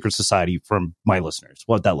create a secret society for my listeners.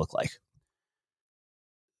 What would that look like?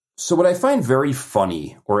 So what I find very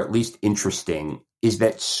funny, or at least interesting, is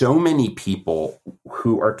that so many people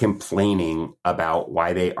who are complaining about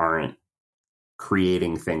why they aren't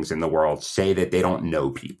creating things in the world say that they don't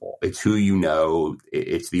know people. It's who you know.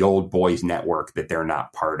 It's the old boys network that they're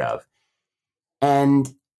not part of. And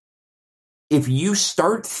if you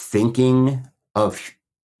start thinking of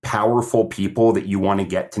powerful people that you want to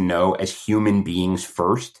get to know as human beings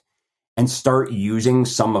first, and start using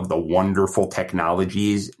some of the wonderful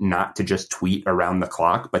technologies, not to just tweet around the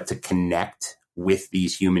clock, but to connect with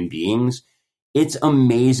these human beings, it's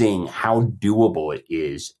amazing how doable it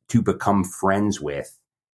is to become friends with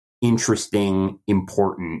interesting,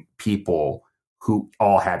 important people who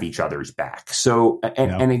all have each other's back. So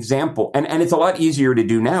an example, and it's a lot easier to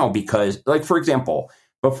do now because, like, for example,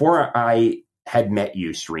 before I had met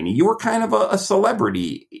you, Srini, you were kind of a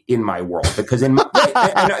celebrity in my world because in my,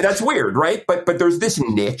 right, and that's weird, right? But there's this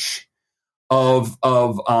niche of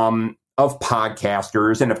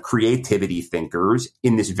podcasters and of creativity thinkers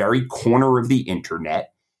in this very corner of the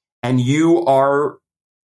internet, and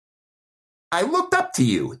I looked up to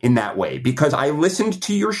you in that way because I listened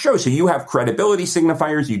to your show. So you have credibility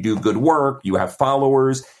signifiers, you do good work, you have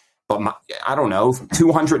followers. But I don't know,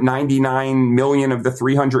 299 million of the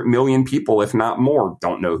 300 million people, if not more,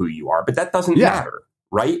 don't know who you are. But that doesn't matter,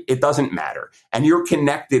 right? It doesn't matter. And you're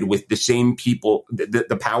connected with the same people,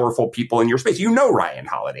 the powerful people in your space. You know Ryan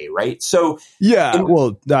Holiday, right? So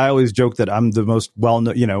well, I always joke that I'm the most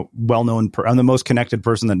well-known, I'm the most connected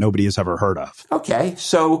person that nobody has ever heard of. Okay,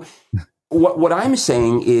 so what I'm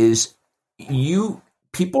saying is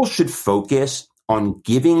people should focus on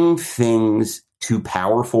giving things to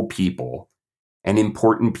powerful people and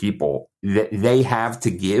important people that they have to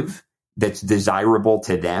give that's desirable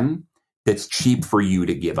to them, that's cheap for you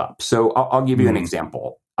to give up. So I'll give you an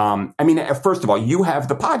example. First of all, you have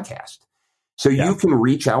the podcast. So you can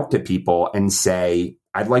reach out to people and say,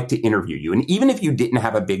 I'd like to interview you. And even if you didn't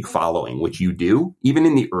have a big following, which you do, even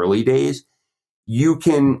in the early days, you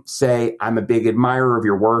can say, I'm a big admirer of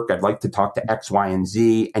your work. I'd like to talk to X, Y, and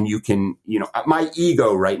Z. And you can, my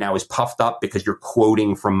ego right now is puffed up because you're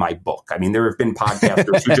quoting from my book. I mean, there have been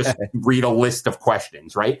podcasters who just read a list of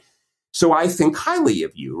questions, right? So I think highly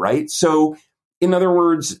of you, right? So in other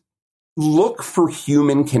words, look for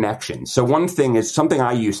human connection. So one thing is something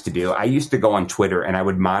I used to do. I used to go on Twitter and I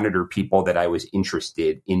would monitor people that I was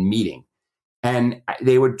interested in meeting. And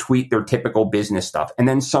they would tweet their typical business stuff. And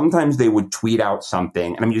then sometimes they would tweet out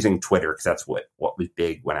something, and I'm using Twitter because that's what was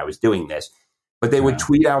big when I was doing this. But they would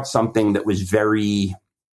tweet out something that was very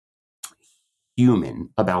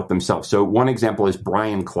human about themselves. So one example is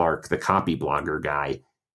Brian Clark, the copy blogger guy.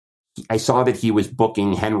 I saw that he was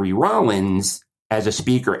booking Henry Rollins as a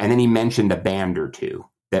speaker, and then he mentioned a band or two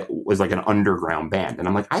that was like an underground band. And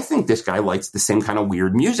I'm like, I think this guy likes the same kind of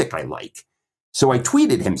weird music I like. So I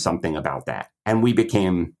tweeted him something about that, and we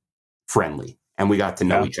became friendly, and we got to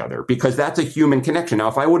know each other because that's a human connection. Now,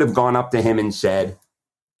 if I would have gone up to him and said,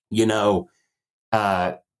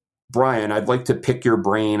 Brian, I'd like to pick your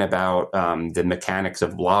brain about the mechanics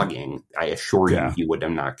of blogging, I assure you he would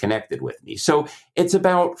have not connected with me. So it's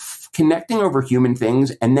about connecting over human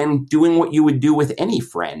things and then doing what you would do with any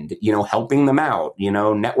friend, helping them out,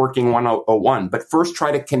 networking 101. But first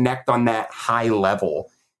try to connect on that high level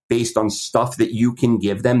based on stuff that you can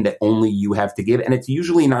give them that only you have to give. And it's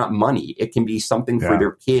usually not money. It can be something for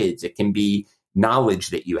their kids. It can be knowledge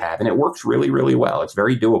that you have. And it works really, really well. It's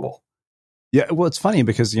very doable. Yeah, well, it's funny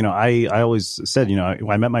because, I always said,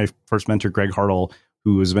 I met my first mentor, Greg Hartle,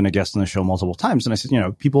 who has been a guest on the show multiple times. And I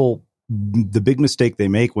said, people, the big mistake they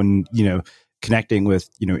make when, connecting with,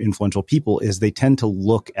 influential people is they tend to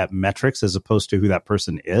look at metrics as opposed to who that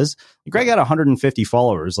person is. Greg had 150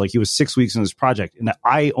 followers. Like, he was 6 weeks in his project. And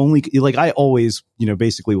I always,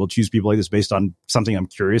 basically will choose people like this based on something I'm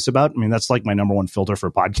curious about. I mean, that's like my number one filter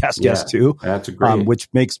for podcast guests too. That's great. Which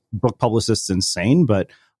makes book publicists insane.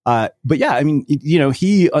 But yeah, I mean,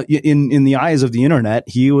 he, in the eyes of the internet,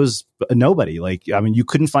 he was a nobody. Like, I mean, you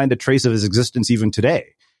couldn't find a trace of his existence even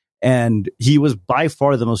today. And he was by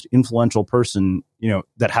far the most influential person,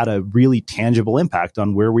 that had a really tangible impact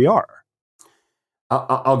on where we are.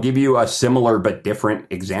 I'll give you a similar but different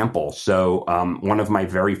example. So one of my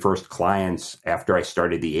very first clients after I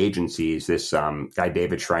started the agency is this guy,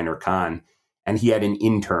 David Schreiner-Kahn, and he had an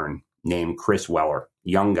intern named Chris Weller,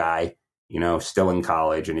 young guy, still in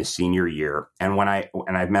college in his senior year. And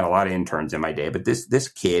I've met a lot of interns in my day, but this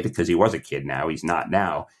kid, because he was a kid now, he's not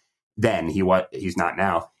now. Then he's not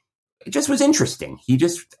now. It just was interesting. He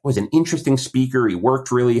just was an interesting speaker. He worked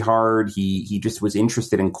really hard. He just was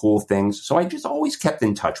interested in cool things. So I just always kept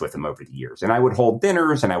in touch with him over the years. And I would hold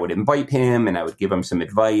dinners and I would invite him and I would give him some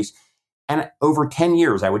advice. And over 10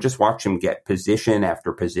 years, I would just watch him get position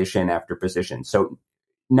after position after position. So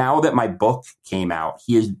now that my book came out,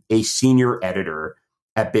 he is a senior editor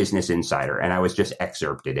at Business Insider. And I was just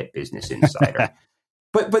excerpted at Business Insider.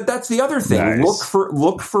 But that's the other thing. Nice.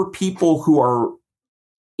 Look for people who are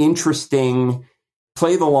interesting,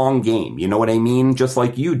 play the long game. You know what I mean? Just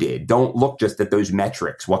like you did. Don't look just at those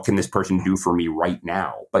metrics. What can this person do for me right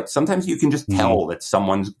now? But sometimes you can just tell that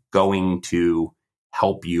someone's going to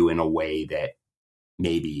help you in a way that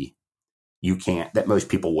maybe you can't, that most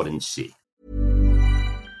people wouldn't see.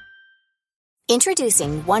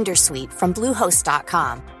 Introducing Wondersuite from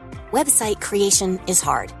Bluehost.com. Website creation is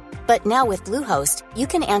hard, but now with Bluehost, you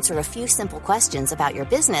can answer a few simple questions about your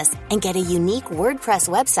business and get a unique WordPress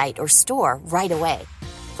website or store right away.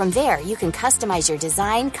 From there, you can customize your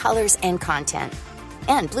design, colors, and content.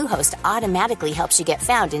 And Bluehost automatically helps you get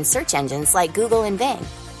found in search engines like Google and Bing.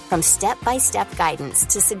 From step-by-step guidance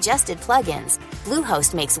to suggested plugins,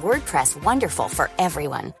 Bluehost makes WordPress wonderful for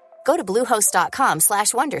everyone. Go to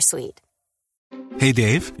bluehost.com/wondersuite. Hey,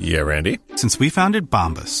 Dave. Yeah, Randy. Since we founded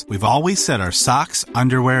Bombas, we've always said our socks,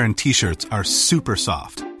 underwear, and T-shirts are super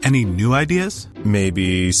soft. Any new ideas?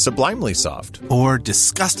 Maybe sublimely soft. Or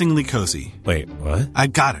disgustingly cozy. Wait, what? I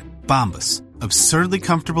got it. Bombas. Absurdly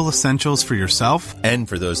comfortable essentials for yourself And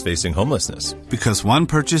for those facing homelessness. because one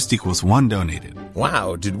purchased equals one donated.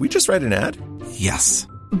 Wow, did we just write an ad? Yes.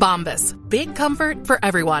 Bombas. Big comfort for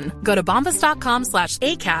everyone. Go to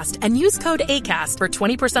bombas.com/ACAST and use code ACAST for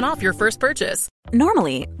 20% off your first purchase.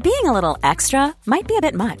 Normally, being a little extra might be a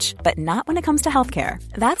bit much, but not when it comes to healthcare.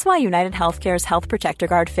 That's why United Healthcare's Health Protector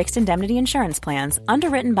Guard fixed indemnity insurance plans,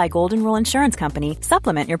 underwritten by Golden Rule Insurance Company,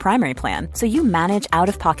 supplement your primary plan so you manage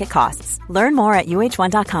out-of-pocket costs. Learn more at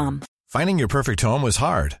UH1.com. Finding your perfect home was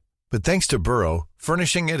hard, but thanks to Burrow,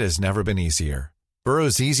 furnishing it has never been easier.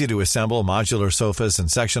 Burrow's easy-to-assemble modular sofas and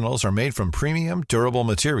sectionals are made from premium, durable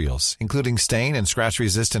materials, including stain and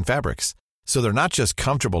scratch-resistant fabrics. So they're not just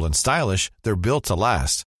comfortable and stylish, they're built to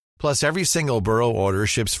last. Plus, every single Burrow order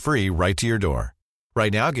ships free right to your door.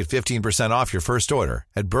 Right now, get 15% off your first order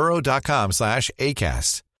at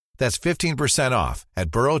burrow.com/ACAST. That's 15% off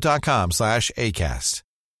at burrow.com/ACAST.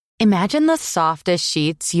 Imagine the softest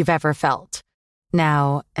sheets you've ever felt.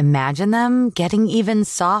 Now, imagine them getting even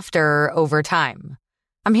softer over time.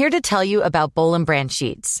 I'm here to tell you about Boll & Branch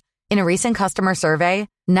sheets. In a recent customer survey,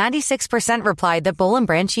 96% replied that Boll &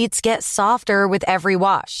 Branch sheets get softer with every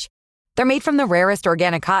wash. They're made from the rarest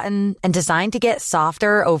organic cotton and designed to get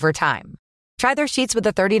softer over time. Try their sheets with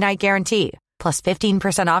a 30-night guarantee, plus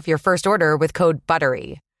 15% off your first order with code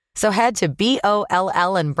BUTTERY. So head to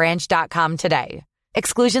BOLLandbranch.com today.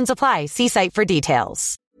 Exclusions apply. See site for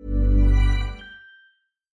details.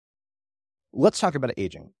 Let's talk about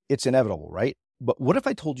aging. It's inevitable, right? But what if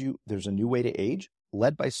I told you there's a new way to age,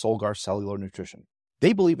 led by Solgar Cellular Nutrition?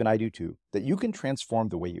 They believe, and I do too, that you can transform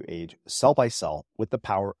the way you age cell by cell with the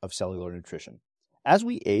power of cellular nutrition. As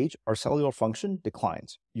we age, our cellular function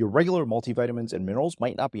declines. Your regular multivitamins and minerals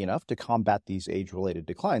might not be enough to combat these age-related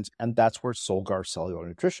declines, and that's where Solgar Cellular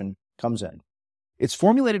Nutrition comes in. It's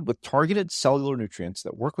formulated with targeted cellular nutrients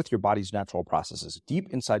that work with your body's natural processes deep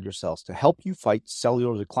inside your cells to help you fight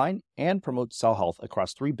cellular decline and promote cell health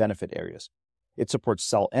across 3 benefit areas. It supports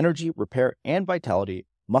cell energy, repair, and vitality,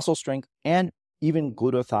 muscle strength, and even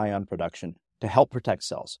glutathione production to help protect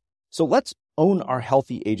cells. So let's own our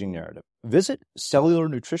healthy aging narrative. Visit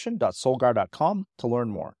cellularnutrition.solgar.com to learn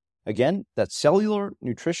more. Again, that's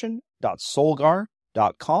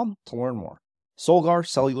cellularnutrition.solgar.com to learn more. Solgar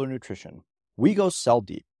Cellular Nutrition. We go cell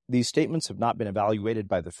deep. These statements have not been evaluated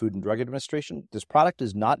by the Food and Drug Administration. This product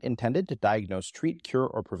is not intended to diagnose, treat, cure,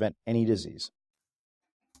 or prevent any disease.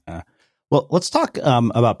 Well, let's talk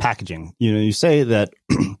about packaging. You say that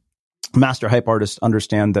master hype artists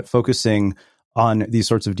understand that focusing on these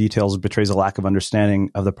sorts of details betrays a lack of understanding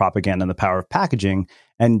of the propaganda and the power of packaging.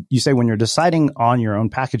 And you say when you're deciding on your own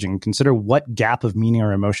packaging, consider what gap of meaning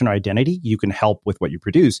or emotion or identity you can help with what you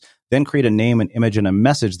produce. Then create a name, an image, and a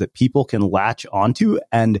message that people can latch onto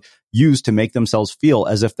and use to make themselves feel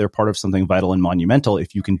as if they're part of something vital and monumental.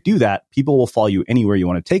 If you can do that, people will follow you anywhere you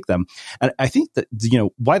want to take them. And I think that,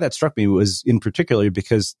 why that struck me was in particular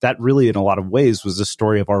because that really, in a lot of ways, was the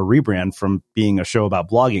story of our rebrand from being a show about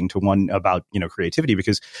blogging to one about, creativity,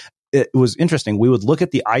 because it was interesting. We would look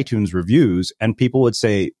at the iTunes reviews and people would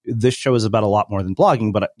say, this show is about a lot more than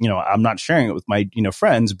blogging, but, I'm not sharing it with my,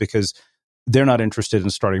 friends because they're not interested in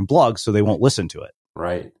starting blogs, so they won't listen to it.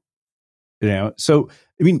 Right. So,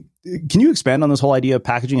 can you expand on this whole idea of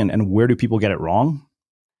packaging and where do people get it wrong?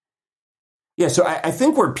 Yeah, so I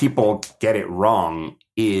think where people get it wrong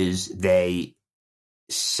is they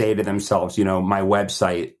say to themselves, my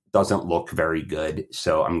website doesn't look very good,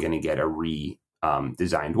 so I'm going to get a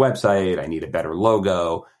designed website. I need a better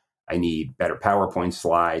logo. I need better PowerPoint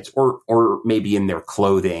slides, or maybe in their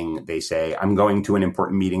clothing, they say, I'm going to an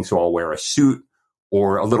important meeting, so I'll wear a suit,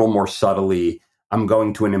 or a little more subtly, I'm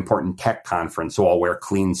going to an important tech conference, so I'll wear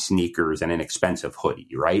clean sneakers and an expensive hoodie,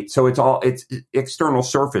 right? So it's external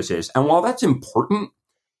surfaces. And while that's important,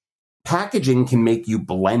 packaging can make you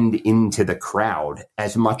blend into the crowd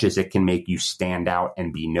as much as it can make you stand out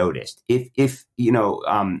and be noticed. If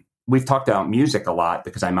we've talked about music a lot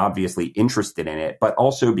because I'm obviously interested in it, but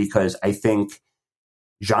also because I think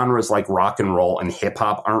genres like rock and roll and hip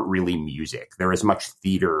hop aren't really music. They're as much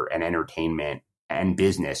theater and entertainment and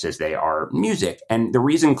business as they are music. And the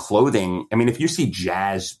reason clothing, I mean, if you see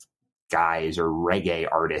jazz guys or reggae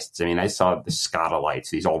artists, I mean, I saw the Scotalites,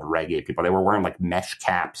 these old reggae people, they were wearing like mesh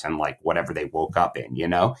caps and like whatever they woke up in, you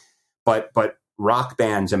know, but rock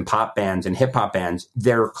bands and pop bands and hip hop bands,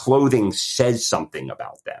 their clothing says something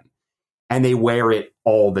about them and they wear it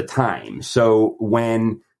all the time. So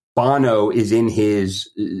when Bono is in his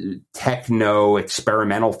techno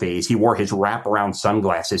experimental phase, he wore his wraparound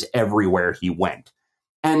sunglasses everywhere he went.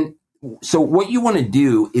 And so what you want to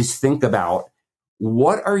do is think about,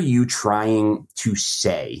 what are you trying to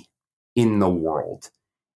say in the world,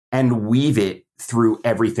 and weave it through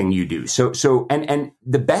everything you do. So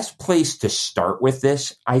the best place to start with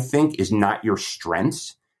this, I think, is not your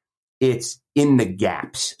strengths. It's in the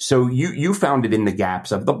gaps. So you found it in the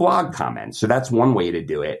gaps of the blog comments. So that's one way to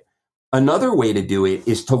do it. Another way to do it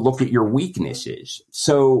is to look at your weaknesses.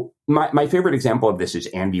 So my favorite example of this is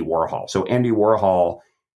Andy Warhol. So Andy Warhol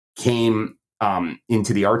came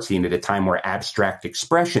into the art scene at a time where abstract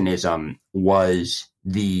expressionism was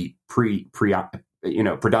the predominant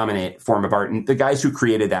form of art. And the guys who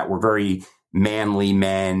created that were very manly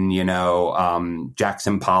men,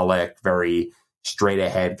 Jackson Pollock, very straight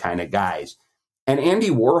ahead kind of guys. And Andy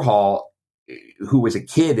Warhol, who was a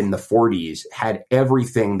kid in the 40s, had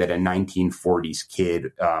everything that a 1940s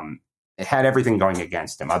kid had everything going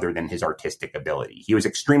against him other than his artistic ability. He was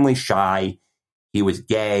extremely shy. He was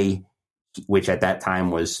gay, which at that time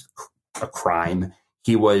was a crime.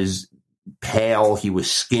 He was pale. He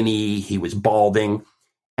was skinny. He was balding.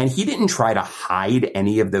 And he didn't try to hide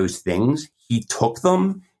any of those things. He took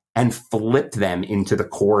them and flipped them into the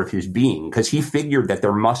core of his being, because he figured that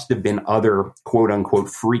there must have been other quote unquote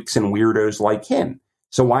freaks and weirdos like him.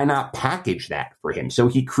 So why not package that for him? So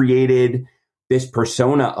he created this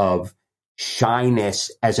persona of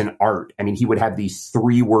shyness as an art. I mean, he would have these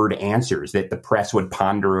 3-word answers that the press would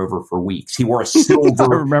ponder over for weeks. He wore a silver.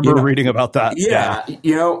 I remember reading about that. Yeah.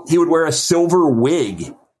 He would wear a silver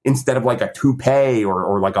wig instead of like a toupee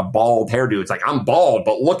or like a bald hairdo. It's like, I'm bald,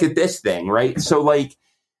 but look at this thing, right? So like,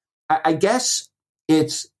 I guess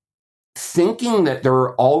it's thinking that there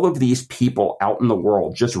are all of these people out in the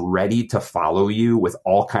world just ready to follow you with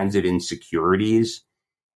all kinds of insecurities.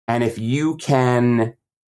 And if you can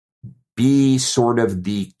be sort of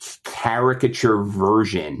the caricature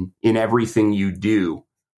version in everything you do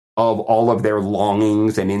of all of their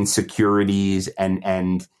longings and insecurities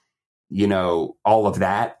and all of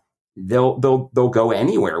that, they'll go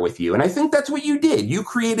anywhere with you. And I think that's what you did. You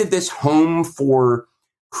created this home for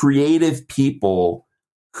creative people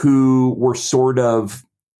who were sort of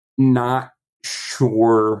not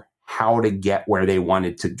sure how to get where they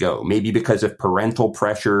wanted to go. Maybe because of parental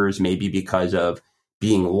pressures, maybe because of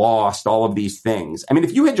being lost, all of these things. I mean,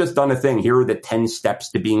 if you had just done a thing, here are the 10 steps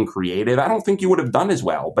to being creative, I don't think you would have done as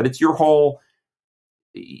well. But it's your whole,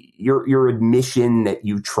 your admission that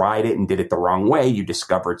you tried it and did it the wrong way. You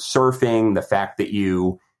discovered surfing, the fact that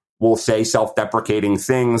you will say self-deprecating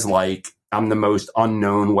things like, I'm the most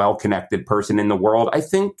unknown, well-connected person in the world. I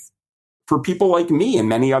think for people like me and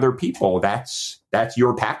many other people, that's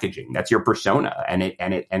your packaging, that's your persona, and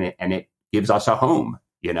it gives us a home,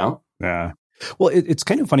 Yeah. Well, it's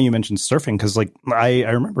kind of funny you mentioned surfing, because like I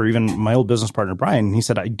remember even my old business partner Brian, he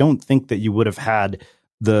said, I don't think that you would have had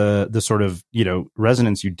the sort of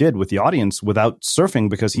resonance you did with the audience without surfing,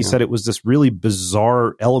 because he said it was this really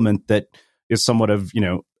bizarre element that is somewhat of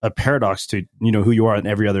a paradox to who you are in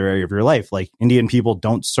every other area of your life. Like, Indian people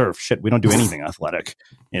don't surf. Shit, we don't do anything athletic.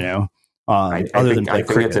 I think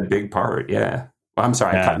it's a big part. Yeah. Well, I'm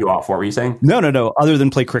sorry, I cut you off. What were you saying? No. Other than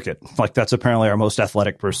play cricket, like that's apparently our most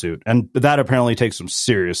athletic pursuit, and that apparently takes some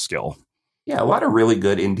serious skill. Yeah, a lot of really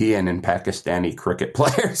good Indian and Pakistani cricket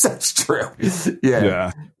players. That's true.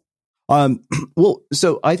 Yeah. Well,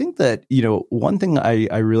 so I think that, one thing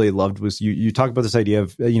I really loved was you talk about this idea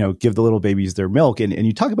of, give the little babies their milk, and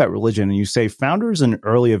you talk about religion, and you say founders and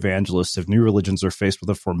early evangelists of new religions are faced with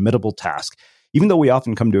a formidable task. Even though we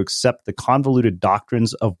often come to accept the convoluted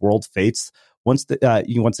doctrines of world faiths, once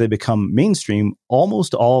they become mainstream,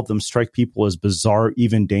 almost all of them strike people as bizarre,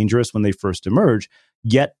 even dangerous when they first emerge.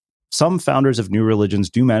 Yet some founders of new religions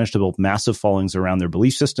do manage to build massive followings around their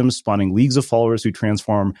belief systems, spawning leagues of followers who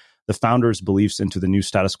transform the founders' beliefs into the new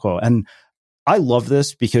status quo. And I love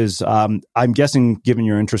this because I'm guessing, given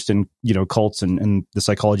your interest in cults and the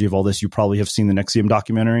psychology of all this, you probably have seen the NXIVM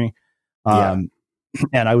documentary. And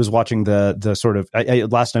I was watching the sort of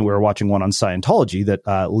last night we were watching one on Scientology that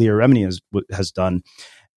Leah Remini has done,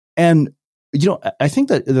 and I think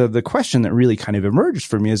that the question that really kind of emerged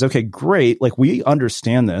for me is, okay, great, like we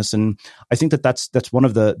understand this, and I think that that's one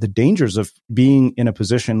of the dangers of being in a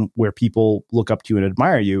position where people look up to you and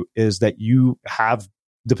admire you, is that you have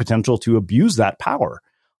the potential to abuse that power.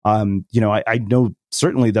 I know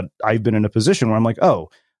certainly that I've been in a position where I'm like, oh,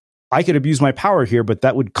 I could abuse my power here, but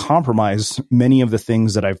that would compromise many of the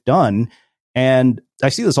things that I've done. And I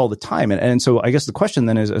see this all the time. And so I guess the question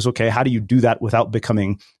then is, okay, how do you do that without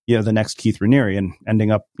becoming, the next Keith Raniere and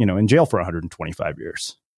ending up, in jail for 125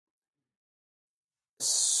 years?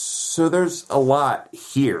 So there's a lot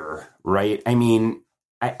here, right? I mean,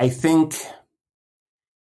 I think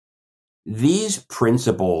these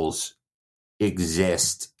principles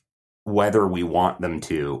exist whether we want them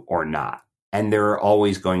to or not. And there are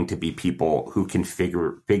always going to be people who can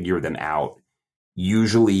figure them out.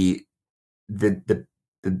 Usually the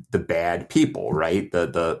bad people, right?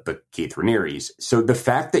 The Keith Ranieres. So the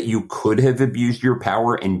fact that you could have abused your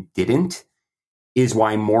power and didn't is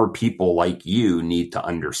why more people like you need to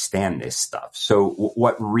understand this stuff. So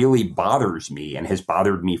what really bothers me, and has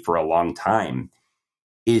bothered me for a long time,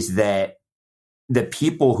 is that the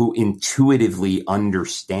people who intuitively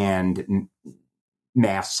understand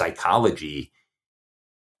mass psychology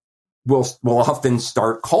will often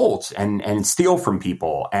start cults and steal from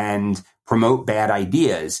people and promote bad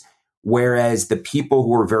ideas, whereas the people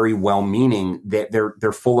who are very well-meaning,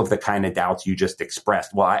 they're full of the kind of doubts you just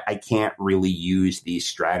expressed. Well, I can't really use these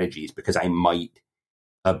strategies because I might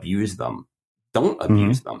abuse them. Don't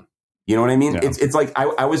abuse them. You know what I mean? Yeah. It's like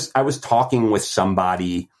I was talking with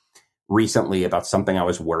somebody recently about something I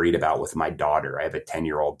was worried about with my daughter. I have a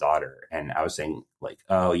 10-year-old daughter, and I was saying, like,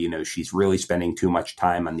 oh, she's really spending too much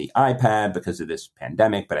time on the iPad because of this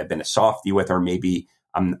pandemic, but I've been a softie with her. Maybe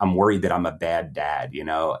I'm worried that I'm a bad dad,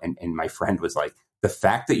 and my friend was like, the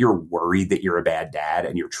fact that you're worried that you're a bad dad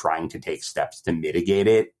and you're trying to take steps to mitigate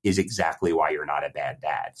it is exactly why you're not a bad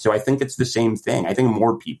dad. So I think it's the same thing. I think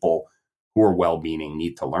more people who are well-meaning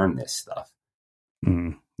need to learn this stuff.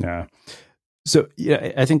 Yeah. So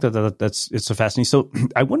yeah, I think it's so fascinating. So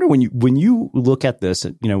I wonder when you look at this,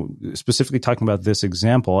 specifically talking about this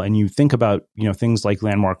example, and you think about things like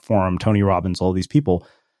Landmark Forum, Tony Robbins, all these people. I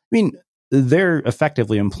mean, they're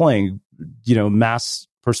effectively employing mass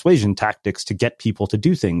persuasion tactics to get people to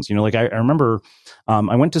do things. Like I remember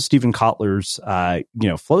I went to Stephen Kotler's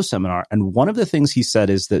flow seminar, and one of the things he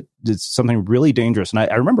said is that it's something really dangerous. And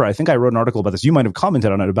I remember, I think I wrote an article about this. You might have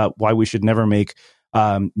commented on it, about why we should never make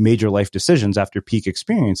major life decisions after peak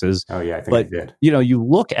experiences. Oh yeah, I think I did. You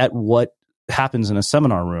look at what happens in a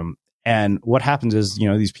seminar room, and what happens is,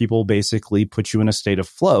 these people basically put you in a state of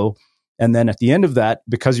flow. And then at the end of that,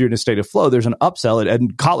 because you're in a state of flow, there's an upsell.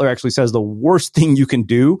 And Kotler actually says the worst thing you can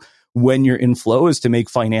do when you're in flow is to make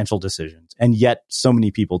financial decisions. And yet so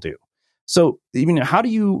many people do. So, how do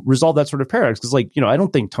you resolve that sort of paradox? Because I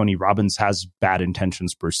don't think Tony Robbins has bad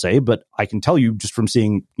intentions per se, but I can tell you just from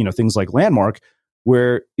seeing, things like Landmark,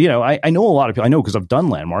 where, I know a lot of people, I know because I've done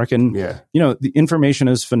Landmark, and, the information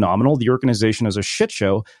is phenomenal. The organization is a shit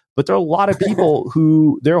show, but there are a lot of people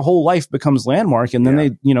who their whole life becomes Landmark. And then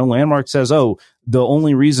they, Landmark says, oh, the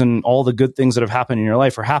only reason all the good things that have happened in your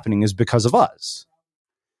life are happening is because of us.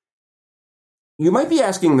 You might be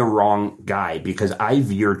asking the wrong guy, because I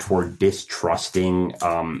veer toward distrusting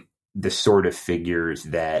the sort of figures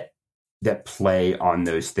that play on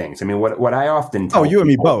those things. I mean, what I often tell you and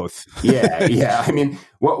me both. yeah. I mean,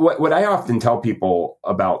 what I often tell people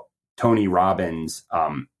about Tony Robbins,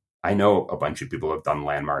 I know a bunch of people have done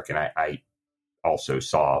Landmark, and I also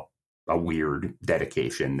saw a weird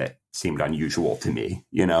dedication that seemed unusual to me,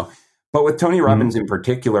 But with Tony Robbins in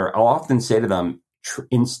particular, I'll often say to them,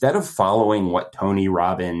 instead of following what Tony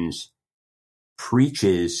Robbins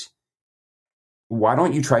preaches, why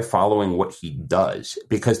don't you try following what he does?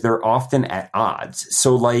 Because they're often at odds.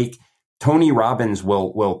 So like Tony Robbins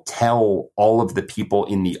will tell all of the people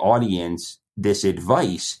in the audience this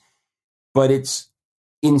advice, but it's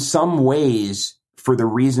in some ways, for the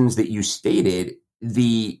reasons that you stated,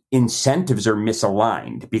 the incentives are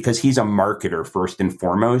misaligned, because he's a marketer first and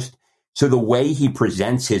foremost. So the way he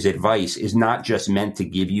presents his advice is not just meant to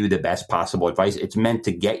give you the best possible advice. It's meant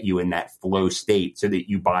to get you in that flow state so that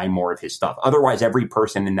you buy more of his stuff. Otherwise, every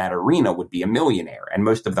person in that arena would be a millionaire, and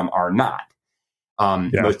most of them are not.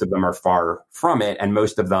 Most of them are far from it, and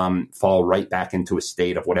most of them fall right back into a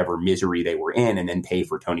state of whatever misery they were in and then pay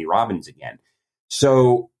for Tony Robbins again.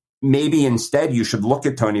 So maybe instead you should look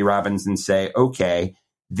at Tony Robbins and say, okay,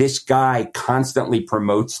 this guy constantly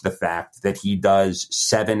promotes the fact that he does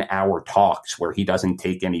 7-hour talks where he doesn't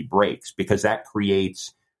take any breaks, because that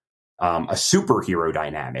creates a superhero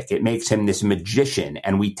dynamic. It makes him this magician,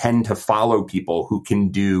 and we tend to follow people who can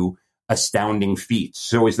do astounding feats.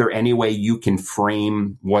 So is there any way you can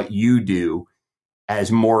frame what you do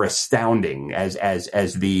as more astounding, as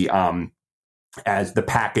the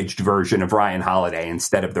packaged version of Ryan Holiday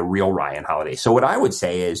instead of the real Ryan Holiday? So what I would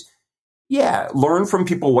say is, yeah, learn from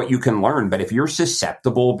people what you can learn. But if you're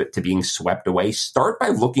susceptible to being swept away, start by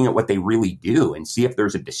looking at what they really do and see if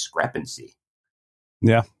there's a discrepancy.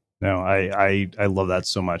 Yeah, no, I love that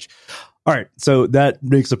so much. All right, so that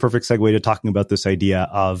makes a perfect segue to talking about this idea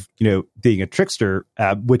of, being a trickster,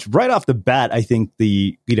 which right off the bat, I think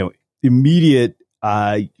the, immediate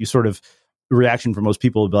sort of reaction for most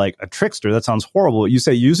people would be like, a trickster, that sounds horrible. You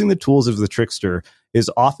say using the tools of the trickster is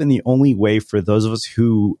often the only way for those of us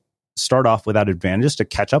who start off without advantages to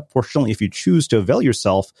catch up. Fortunately, if you choose to avail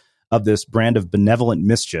yourself of this brand of benevolent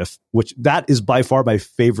mischief, which that is by far my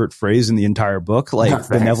favorite phrase in the entire book, like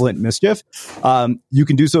benevolent mischief, you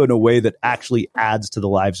can do so in a way that actually adds to the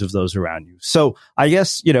lives of those around you. So I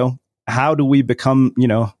guess, how do we become,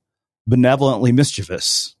 benevolently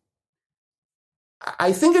mischievous?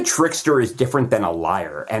 I think a trickster is different than a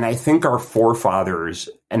liar. And I think our forefathers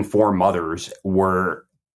and foremothers were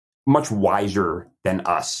much wiser than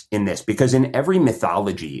us in this, because in every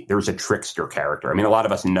mythology, there's a trickster character. I mean, a lot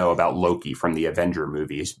of us know about Loki from the Avenger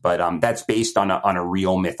movies, but that's based on a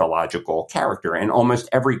real mythological character. And almost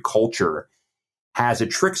every culture has a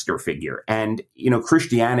trickster figure. And,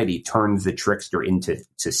 Christianity turns the trickster into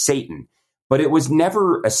Satan, but it was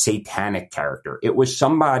never a satanic character. It was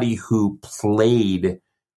somebody who played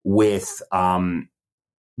with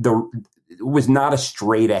was not a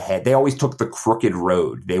straight ahead. They always took the crooked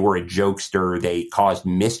road. They were a jokester. They caused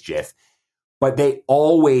mischief, but they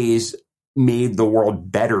always made the world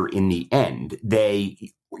better in the end. They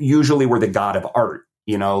usually were the god of art,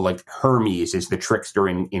 like Hermes is the trickster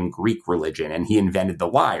in Greek religion, and he invented the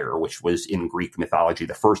lyre, which was in Greek mythology,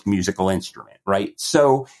 the first musical instrument, right?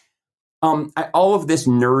 So all of this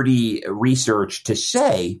nerdy research to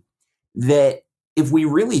say that if we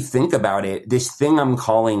really think about it, this thing I'm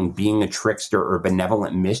calling being a trickster or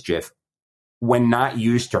benevolent mischief, when not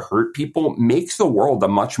used to hurt people, makes the world a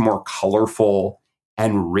much more colorful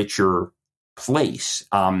and richer place.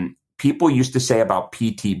 People used to say about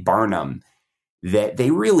P.T. Barnum that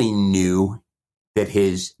they really knew that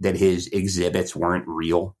his exhibits weren't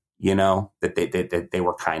real, that they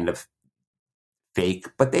were kind of fake,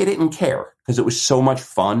 but they didn't care because it was so much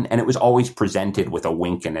fun and it was always presented with a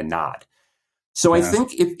wink and a nod. So I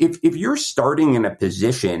think if you're starting in a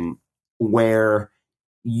position where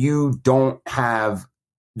you don't have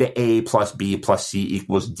the A plus B plus C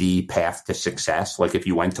equals D path to success, like if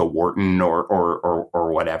you went to Wharton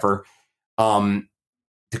or whatever,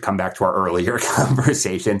 to come back to our earlier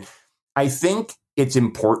conversation, I think it's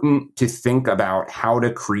important to think about how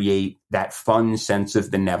to create that fun sense of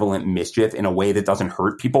benevolent mischief in a way that doesn't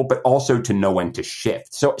hurt people, but also to know when to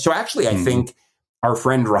shift. So actually, I think our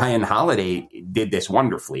friend Ryan Holiday did this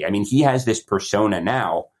wonderfully. I mean, he has this persona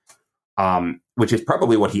now, which is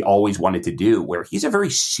probably what he always wanted to do, where he's a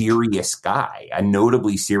very serious guy, a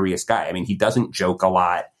notably serious guy. I mean, he doesn't joke a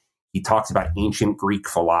lot. He talks about ancient Greek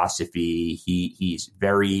philosophy. He's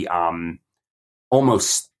very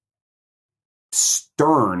almost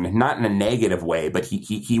stern, not in a negative way, but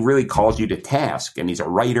he really calls you to task, and he's a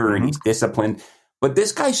writer and he's disciplined. But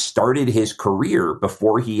this guy started his career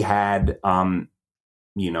before he had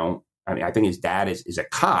I think his dad is a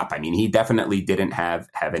cop. I mean, he definitely didn't have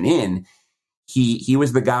an in. He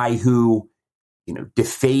was the guy who,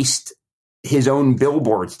 defaced his own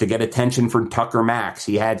billboards to get attention from Tucker Max.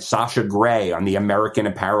 He had Sasha Grey on the American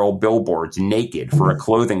Apparel billboards naked for a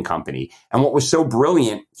clothing company. And what was so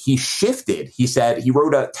brilliant, he shifted. He said, he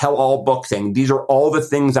wrote a tell-all book saying, these are all the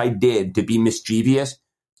things I did to be mischievous.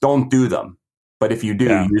 Don't do them. But if you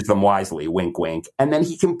do, use them wisely, wink, wink. And then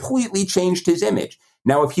he completely changed his image.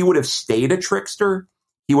 Now, if he would have stayed a trickster,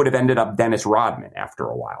 he would have ended up Dennis Rodman after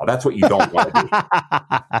a while. That's what you don't want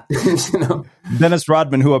to do. Dennis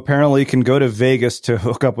Rodman, who apparently can go to Vegas to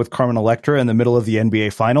hook up with Carmen Electra in the middle of the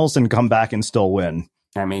NBA Finals and come back and still win.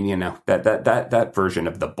 I mean, that version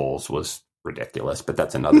of the Bulls was ridiculous, but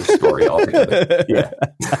that's another story altogether. Yeah.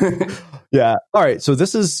 Yeah. All right. So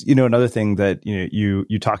this is, another thing that,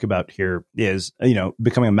 you talk about here is,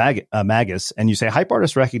 becoming a magus, and you say hype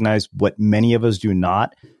artists recognize what many of us do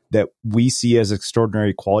not, that we see as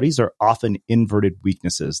extraordinary qualities are often inverted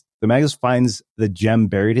weaknesses. The magus finds the gem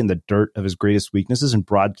buried in the dirt of his greatest weaknesses and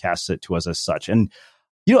broadcasts it to us as such. And,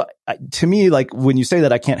 to me, like when you say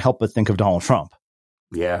that, I can't help but think of Donald Trump.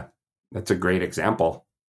 Yeah, that's a great example.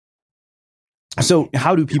 So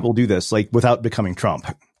how do people do this, like without becoming Trump?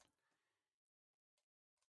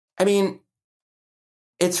 I mean,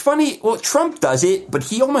 it's funny. Well, Trump does it, but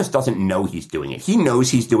he almost doesn't know he's doing it. He knows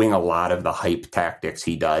he's doing a lot of the hype tactics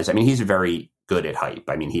he does. I mean, he's very good at hype.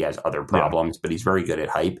 I mean, he has other problems, but he's very good at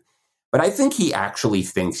hype. But I think he actually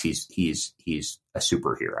thinks he's a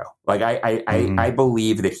superhero. Like I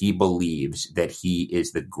believe that he believes that he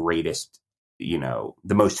is the greatest, the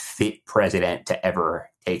most fit president to ever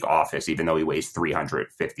take office, even though he weighs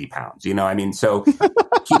 350 pounds. I mean, so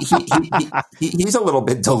he's a little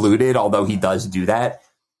bit deluded, although he does do that.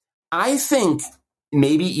 I think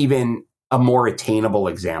maybe even a more attainable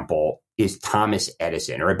example is Thomas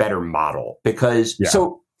Edison, or a better model, because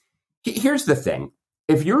so here's the thing.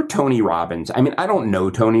 If you're Tony Robbins, I mean, I don't know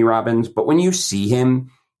Tony Robbins, but when you see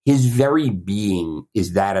him, his very being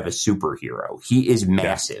is that of a superhero. He is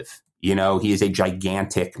massive. He is a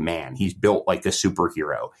gigantic man. He's built like a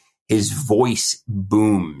superhero. His voice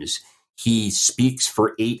booms. He speaks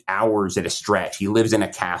for 8 hours at a stretch. He lives in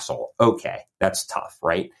a castle. Okay, that's tough,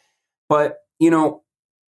 right? But,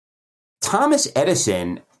 Thomas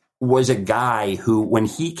Edison was a guy who, when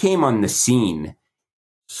he came on the scene,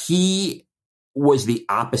 he was the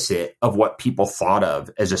opposite of what people thought of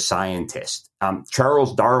as a scientist.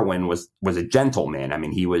 Charles Darwin was a gentleman. I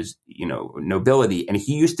mean, he was, nobility, and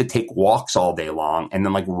he used to take walks all day long and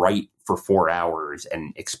then write for 4 hours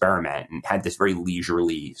and experiment, and had this very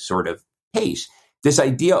leisurely sort of pace. This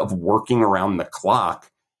idea of working around the clock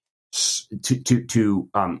to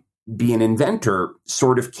be an inventor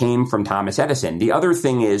sort of came from Thomas Edison. The other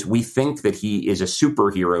thing is, we think that he is a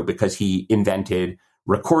superhero because he invented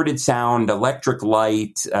recorded sound, electric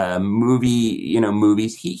light,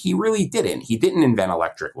 movies. He really didn't. He didn't invent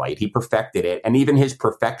electric light. He perfected it. And even his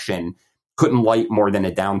perfection couldn't light more than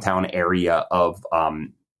a downtown area of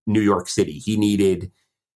New York City. He needed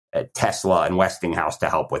Tesla and Westinghouse to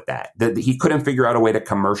help with that. He couldn't figure out a way to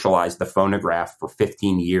commercialize the phonograph for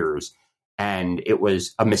 15 years. And it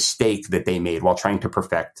was a mistake that they made while trying to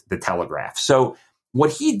perfect the telegraph. So what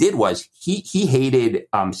he did was he hated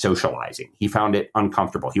socializing. He found it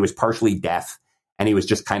uncomfortable. He was partially deaf, and he was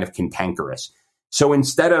just kind of cantankerous. So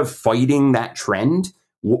instead of fighting that trend,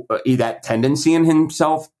 that tendency in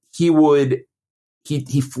himself, he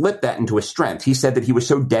flipped that into a strength. He said that he was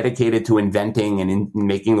so dedicated to inventing and in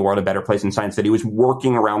making the world a better place in science that he was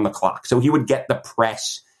working around the clock. So he would get the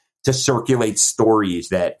press to circulate stories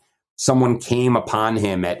that someone came upon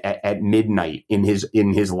him at midnight in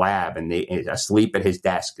his lab, and they asleep at his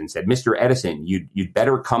desk, and said, "Mr. Edison, you'd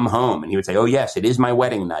better come home." And he would say, "Oh yes, it is my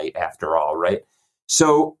wedding night after all," right?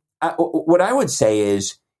 So what I would say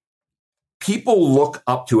is, people look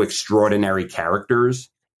up to extraordinary characters,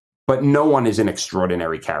 but no one is an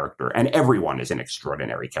extraordinary character, and everyone is an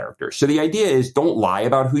extraordinary character. So the idea is, don't lie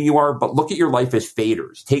about who you are, but look at your life as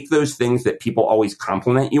faders. Take those things that people always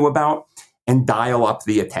compliment you about and dial up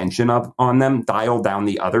the attention on them, dial down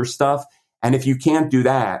the other stuff. And if you can't do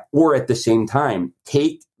that, or at the same time,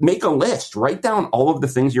 make a list, write down all of the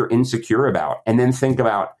things you're insecure about, and then think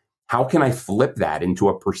about, how can I flip that into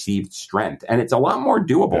a perceived strength? And it's a lot more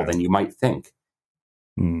doable than you might think.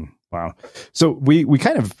 Wow. So we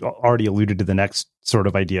kind of already alluded to the next sort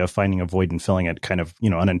of idea of finding a void and filling it, kind of,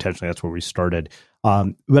 unintentionally. That's where we started.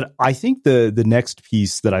 But I think the next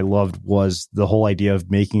piece that I loved was the whole idea of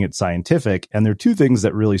making it scientific. And there are two things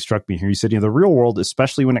that really struck me here. You said, the real world,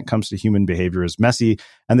 especially when it comes to human behavior, is messy,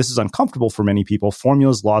 and this is uncomfortable for many people.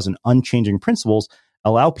 Formulas, laws, and unchanging principles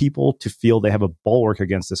allow people to feel they have a bulwark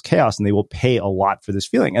against this chaos, and they will pay a lot for this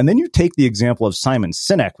feeling. And then you take the example of Simon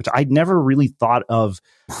Sinek, which I'd never really thought of,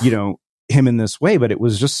 him in this way, but it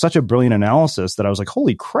was just such a brilliant analysis that I was like,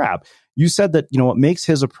 holy crap. You said that, what makes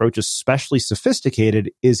his approach especially sophisticated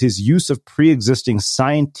is his use of pre-existing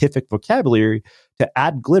scientific vocabulary to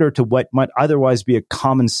add glitter to what might otherwise be a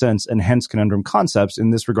common sense and hence conundrum concepts.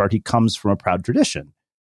 In this regard, he comes from a proud tradition.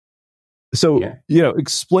 So,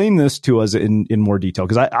 explain this to us in more detail,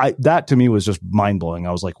 because I that to me was just mind blowing.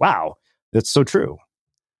 I was like, wow, that's so true.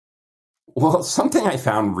 Well, something I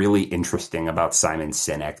found really interesting about Simon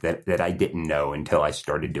Sinek that I didn't know until I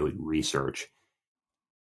started doing research.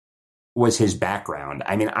 was his background.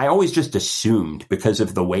 I mean, I always just assumed because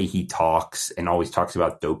of the way he talks and always talks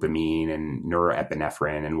about dopamine and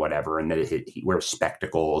norepinephrine and whatever, and that he wears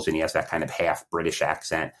spectacles and he has that kind of half British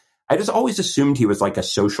accent. I just always assumed he was like a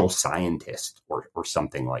social scientist or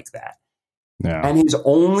something like that. Yeah. And his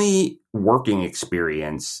only working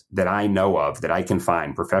experience that I know of, that I can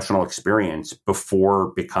find, professional experience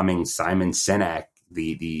before becoming Simon Sinek,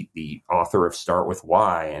 the author of Start With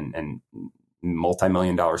Why and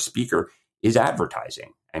multi-million-dollar speaker, is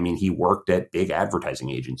advertising. I mean, he worked at big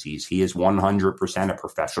advertising agencies. He is 100% a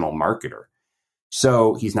professional marketer.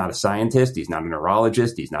 So he's not a scientist. He's not a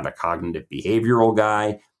neurologist. He's not a cognitive behavioral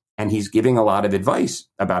guy. And he's giving a lot of advice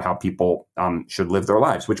about how people should live their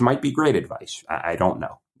lives, which might be great advice. I don't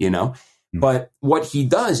know, But what he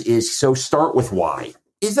does is, so Start With Why.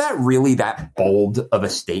 Is that really that bold of a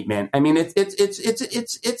statement? I mean,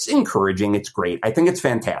 it's encouraging. It's great. I think it's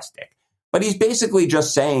fantastic. But he's basically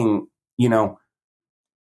just saying, it's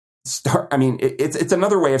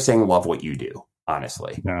another way of saying love what you do,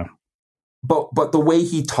 honestly. Yeah. But the way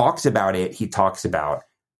he talks about it, he talks about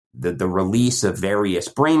the release of various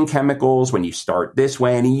brain chemicals when you start this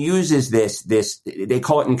way. And he uses this, they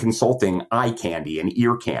call it in consulting, eye candy and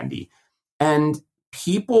ear candy. And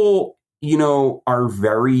people, are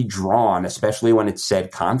very drawn, especially when it's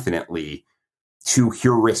said confidently, to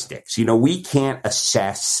heuristics. We can't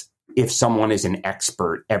assess if someone is an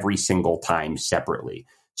expert every single time separately.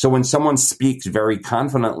 So when someone speaks very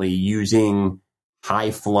confidently using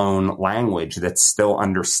high-flown language that's still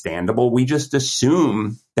understandable, we just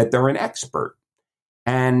assume that they're an expert.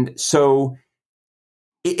 And so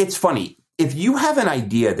it's funny. If you have an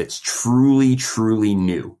idea that's truly, truly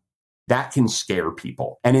new, that can scare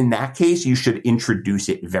people. And in that case, you should introduce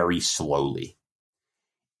it very slowly.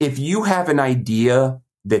 If you have an idea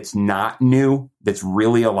that's not new, that's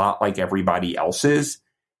really a lot like everybody else's,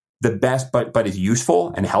 the best, but is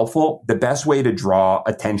useful and helpful, the best way to draw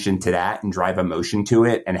attention to that and drive emotion to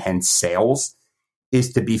it, and hence sales,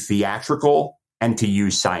 is to be theatrical and to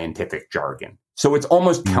use scientific jargon. So it's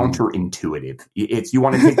almost counterintuitive. You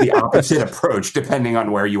want to take the opposite approach depending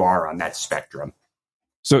on where you are on that spectrum.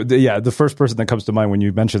 So the first person that comes to mind when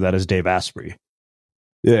you mention that is Dave Asprey.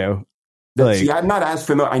 See, I'm not as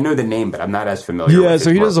familiar. I know the name, but I'm not as familiar. Yeah,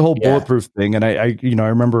 so he does the whole bulletproof thing, and I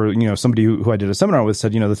remember, somebody who I did a seminar with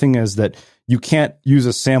said, the thing is that you can't use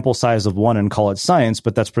a sample size of one and call it science,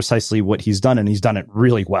 but that's precisely what he's done, and he's done it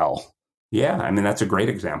really well. Yeah, I mean, that's a great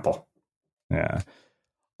example. Yeah.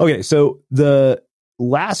 Okay, so the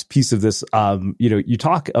last piece of this, you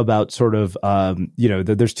talk about sort of,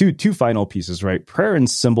 there's two final pieces, right? Prayer and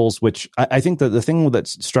symbols, which I think that the thing that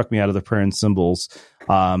struck me out of the prayer and symbols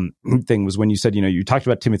thing was when you said, you talked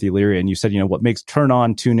about Timothy Leary, and you said, what makes turn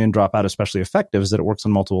on, tune in, drop out especially effective is that it works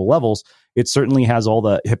on multiple levels. It certainly has all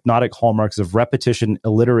the hypnotic hallmarks of repetition,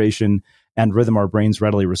 alliteration, and rhythm our brains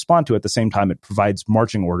readily respond to. At the same time, it provides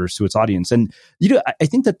marching orders to its audience. And I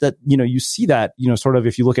think that you see that, sort of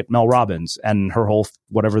if you look at Mel Robbins and her whole,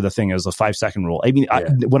 whatever the thing is, the 5-second rule. I mean,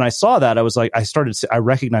 when I saw that, I was like, I started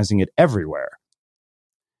recognizing it everywhere.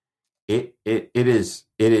 It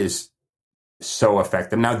is so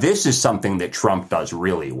effective. Now, this is something that Trump does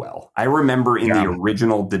really well. I remember in the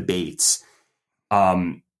original debates,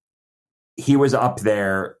 he was up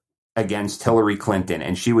there against Hillary Clinton,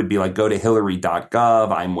 and she would be like, go to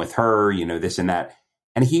hillary.gov, I'm with her, this and that.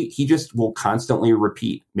 And he just will constantly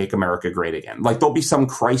repeat, make America great again. Like there'll be some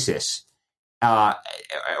crisis or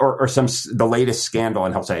the latest scandal,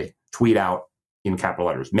 and he'll say, tweet out in capital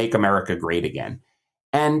letters, make America great again.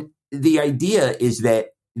 And the idea is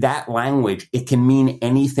that language, it can mean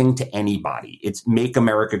anything to anybody. It's make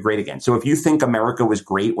America great again. So if you think America was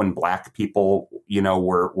great when Black people,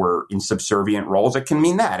 were in subservient roles, it can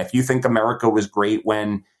mean that. If you think America was great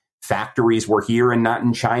when factories were here and not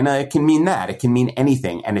in China, it can mean that. It can mean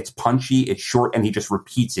anything. And it's punchy, it's short, and he just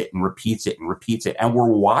repeats it and repeats it and repeats it. And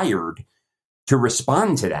we're wired to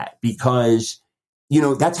respond to that because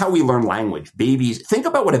that's how we learn language. Babies, think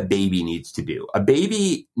about what a baby needs to do. A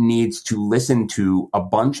baby needs to listen to a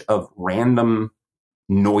bunch of random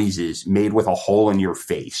noises made with a hole in your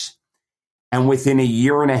face. And within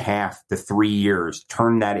 1.5 to 3 years,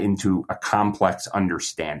 turn that into a complex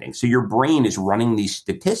understanding. So your brain is running these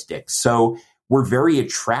statistics. So we're very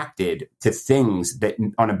attracted to things that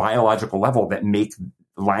on a biological level that make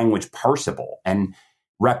language parsable. And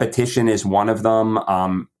repetition is one of them.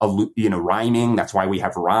 Rhyming. That's why we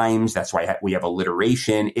have rhymes. That's why we have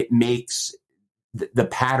alliteration. It makes the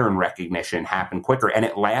pattern recognition happen quicker, and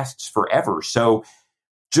it lasts forever. So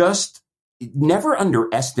just never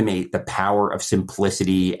underestimate the power of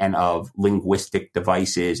simplicity and of linguistic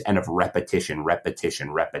devices and of repetition.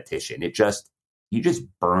 You just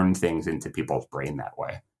burn things into people's brain that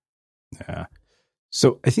way. Yeah.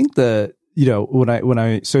 So I think you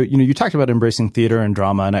talked about embracing theater and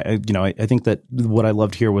drama, and I think that what I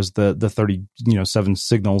loved here was the 37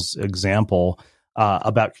 signals example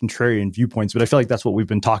about contrarian viewpoints, but I feel like that's what we've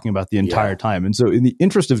been talking about the entire time. And so in the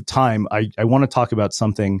interest of time, I want to talk about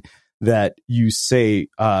something that you say,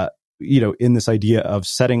 in this idea of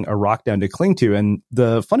setting a rock down to cling to. And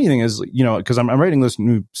the funny thing is, because I'm writing this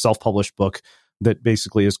new self-published book that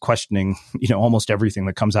basically is questioning, almost everything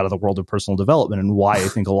that comes out of the world of personal development and why I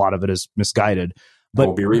think a lot of it is misguided. But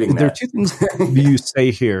we'll be reading there that. are two things you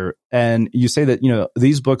say here, and you say that,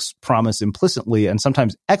 these books promise implicitly and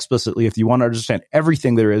sometimes explicitly, if you want to understand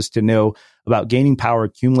everything there is to know about gaining power,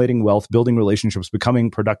 accumulating wealth, building relationships, becoming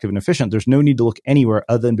productive and efficient, there's no need to look anywhere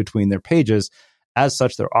other than between their pages. As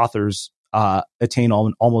such, their authors attain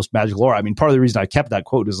almost magical aura. I mean, part of the reason I kept that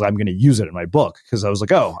quote is I'm going to use it in my book, because I was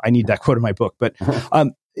like, I need that quote in my book. But,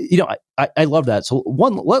 I love that. So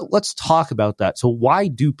let's talk about that. So why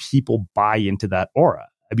do people buy into that aura?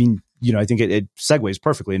 I mean, I think it segues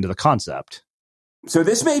perfectly into the concept. So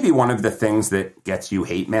this may be one of the things that gets you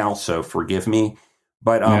hate mail, so forgive me.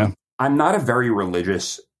 But I'm not a very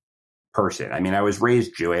religious person. I mean, I was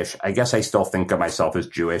raised Jewish. I guess I still think of myself as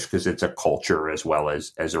Jewish because it's a culture as well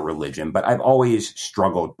as a religion. But I've always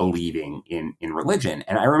struggled believing in religion.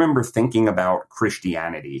 And I remember thinking about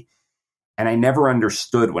Christianity, and I never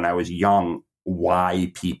understood when I was young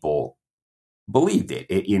why people believed it.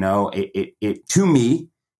 It to me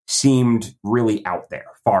seemed really out there,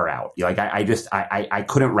 far out. Like I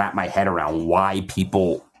couldn't wrap my head around why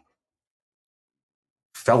people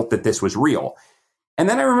felt that this was real. And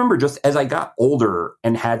then I remember just as I got older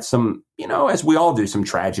and had some, as we all do, some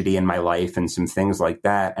tragedy in my life and some things like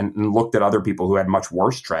that, and looked at other people who had much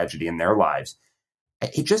worse tragedy in their lives,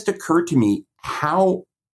 it just occurred to me how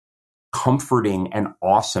comforting and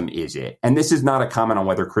awesome is it. And this is not a comment on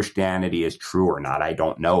whether Christianity is true or not. I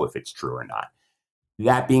don't know if it's true or not.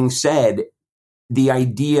 That being said, the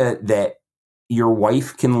idea that your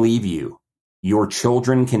wife can leave you, your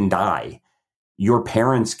children can die, your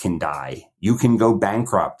parents can die, you can go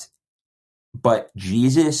bankrupt, but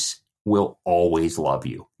Jesus will always love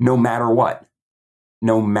you, no matter what.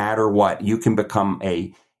 No matter what, you can become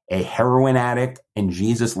a heroin addict, and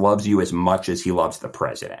Jesus loves you as much as he loves the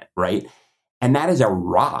president, right? And that is a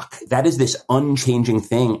rock. That is this unchanging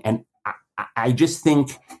thing. And I just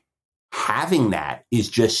think having that is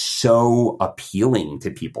just so appealing to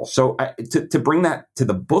people. So to bring that to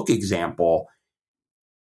the book example,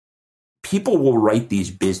 people will write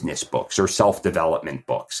these business books or self-development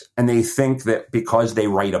books, and they think that because they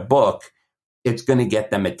write a book, it's going to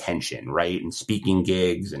get them attention, right? And speaking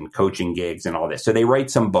gigs and coaching gigs and all this. So they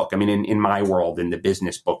write some book. I mean, in my world, in the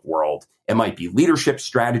business book world, it might be leadership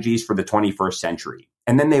strategies for the 21st century.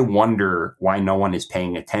 And then they wonder why no one is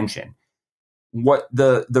paying attention. What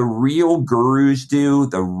the real gurus do,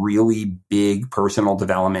 the really big personal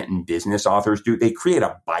development and business authors do, they create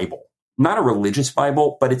a Bible. Not a religious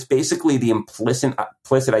Bible, but it's basically the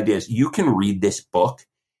implicit idea is you can read this book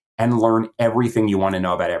and learn everything you want to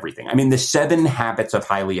know about everything. I mean, the 7 habits of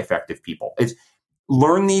highly effective people. It's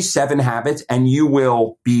learn these 7 habits and you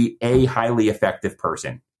will be a highly effective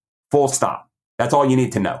person. Full stop. That's all you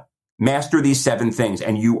need to know. Master these 7 things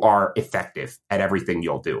and you are effective at everything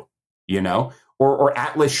you'll do, or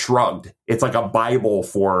Atlas Shrugged. It's like a Bible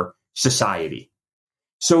for society.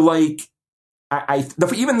 So like,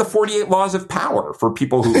 even the 48 Laws of Power for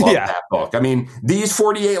people who love that book. I mean, these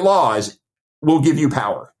 48 laws will give you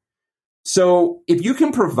power. So if you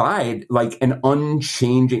can provide like an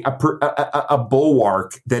unchanging, a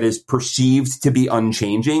bulwark that is perceived to be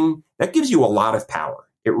unchanging, that gives you a lot of power.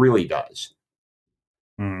 It really does.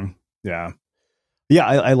 Yeah. Yeah,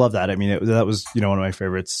 I love that. I mean, that was, one of my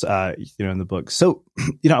favorites, in the book. So,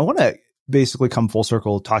 I want to basically come full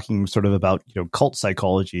circle talking sort of about, cult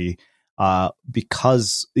psychology,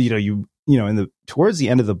 because, towards the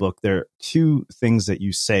end of the book, there are 2 things that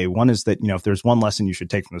you say. One is that, if there's one lesson you should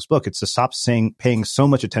take from this book, it's to stop paying so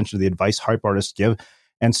much attention to the advice hype artists give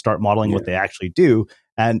and start modeling what they actually do.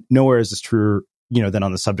 And nowhere is this true, than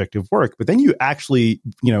on the subject of work. But then you actually,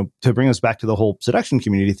 to bring us back to the whole seduction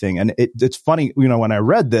community thing. And it's funny, when I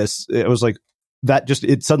read this, it was like that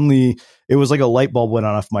it was like a light bulb went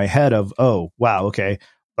on off my head of, oh, wow, okay.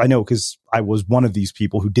 I know, because I was one of these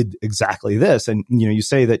people who did exactly this. And, you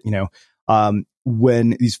say that,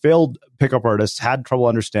 when these failed pickup artists had trouble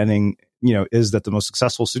understanding, is that the most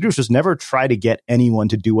successful seducers never try to get anyone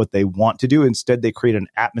to do what they want to do. Instead, they create an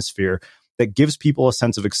atmosphere that gives people a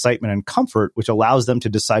sense of excitement and comfort, which allows them to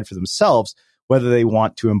decide for themselves whether they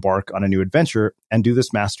want to embark on a new adventure and do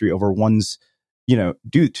this mastery over one's,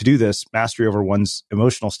 do this mastery over one's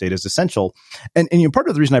emotional state is essential. And part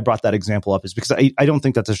of the reason I brought that example up is because I don't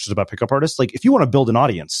think that's just about pickup artists. Like, if you want to build an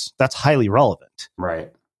audience, that's highly relevant.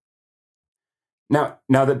 Right. Now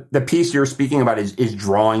the piece you're speaking about is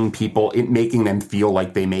drawing people, making them feel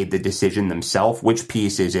like they made the decision themselves. Which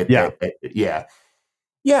piece is it? Yeah.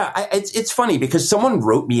 It's funny because someone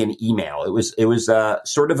wrote me an email. It was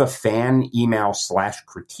sort of a fan email /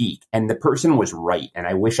 critique, and the person was right. And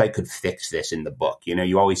I wish I could fix this in the book.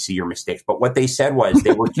 You always see your mistakes, but what they said was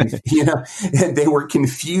they were, they were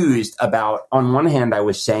confused about. On one hand, I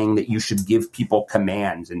was saying that you should give people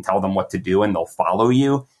commands and tell them what to do, and they'll follow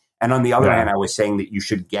you. And on the other hand, I was saying that you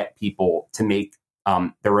should get people to make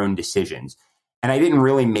their own decisions. And I didn't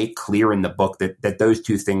really make clear in the book that those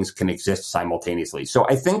two things can exist simultaneously. So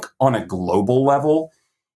I think on a global level,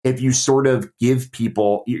 if you sort of give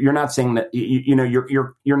people, you're not saying that,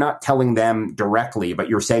 you're not telling them directly, but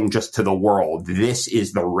you're saying just to the world, this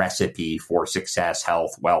is the recipe for success,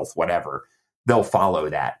 health, wealth, whatever. They'll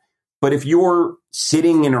follow that. But if you're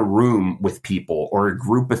sitting in a room with people or a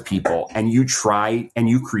group of people and you create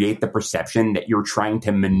the perception that you're trying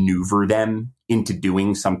to maneuver them into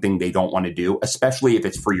doing something they don't want to do, especially if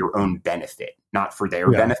it's for your own benefit, not for their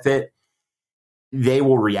benefit, they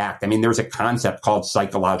will react. I mean, there's a concept called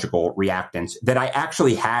psychological reactance that I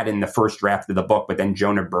actually had in the first draft of the book, but then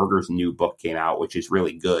Jonah Berger's new book came out, which is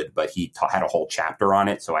really good, but he had a whole chapter on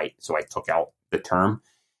it. So I took out the term.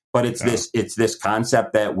 But it's this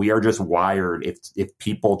concept that we are just wired. If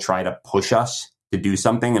people try to push us to do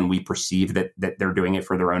something and we perceive that they're doing it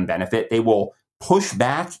for their own benefit, they will push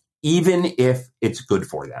back even if it's good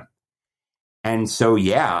for them. And so,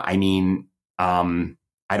 I mean, I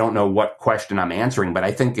don't know what question I'm answering, but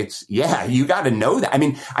I think you got to know that. I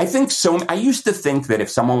mean, I used to think that if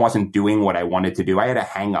someone wasn't doing what I wanted to do, I had a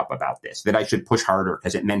hang up about this, that I should push harder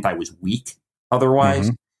because it meant I was weak otherwise.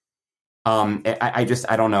 Mm-hmm. I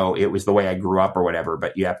don't know. It was the way I grew up or whatever,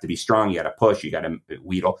 but you have to be strong. You got to push, you got to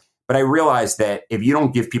wheedle. But I realized that if you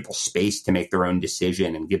don't give people space to make their own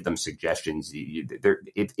decision and give them suggestions,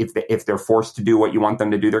 if they're forced to do what you want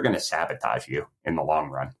them to do, they're going to sabotage you in the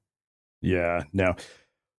long run. Yeah, no.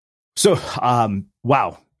 So,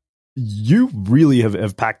 wow. You really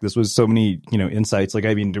have packed this with so many, insights. Like,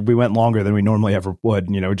 I mean, we went longer than we normally ever would,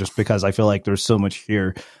 just because I feel like there's so much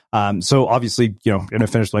here. So obviously, I'm going to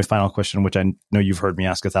finish my final question, which I know you've heard me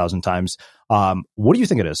ask 1,000 times. What do you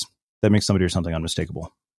think it is that makes somebody or something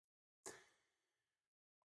unmistakable?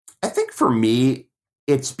 I think for me,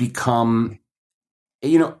 it's become,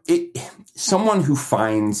 someone who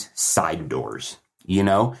finds side doors,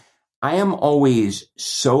 I am always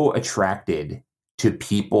so attracted to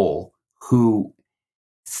people who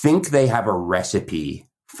think they have a recipe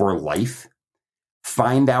for life,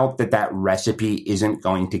 find out that recipe isn't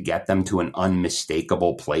going to get them to an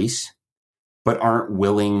unmistakable place, but aren't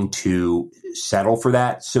willing to settle for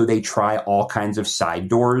that. So they try all kinds of side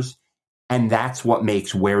doors. And that's what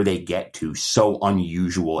makes where they get to so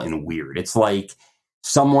unusual and weird. It's like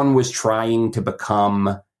someone was trying to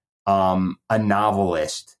become a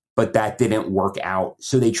novelist, but that didn't work out.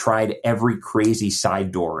 So they tried every crazy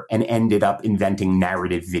side door and ended up inventing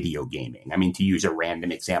narrative video gaming. I mean, to use a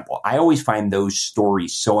random example, I always find those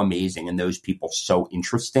stories so amazing and those people so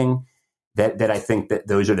interesting that I think that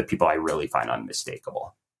those are the people I really find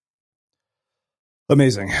unmistakable.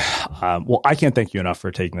 Amazing. Well, I can't thank you enough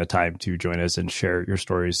for taking the time to join us and share your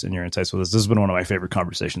stories and your insights with us. This has been one of my favorite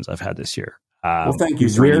conversations I've had this year. Well, thank you.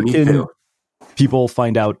 Where can people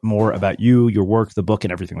find out more about you, your work, the book,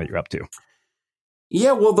 and everything that you're up to?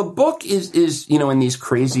 Yeah, well, the book is in these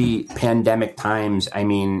crazy pandemic times, I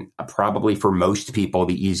mean, probably for most people,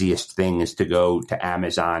 the easiest thing is to go to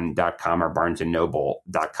Amazon.com or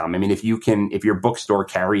BarnesandNoble.com. I mean, if your bookstore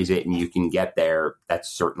carries it and you can get there, that's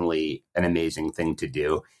certainly an amazing thing to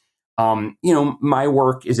do. My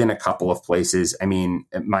work is in a couple of places. I mean,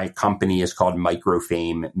 my company is called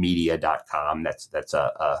microfamemedia.com. That's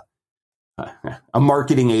a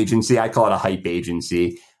marketing agency. I call it a hype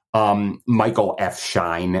agency.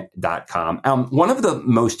 MichaelFSchein.com. One of the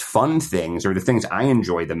most fun things, or the things I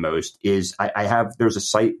enjoy the most, is there's a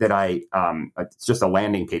site that it's just a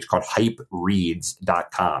landing page called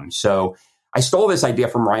hypereads.com. So I stole this idea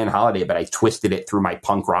from Ryan Holiday, but I twisted it through my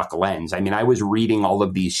punk rock lens. I mean, I was reading all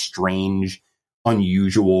of these strange,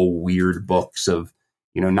 unusual, weird books of,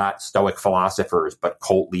 not stoic philosophers, but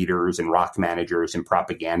cult leaders and rock managers and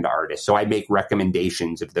propaganda artists. So I make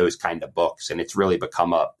recommendations of those kind of books, and it's really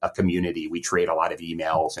become a community. We trade a lot of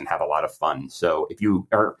emails and have a lot of fun. So if you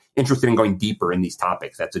are interested in going deeper in these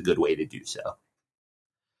topics, that's a good way to do so.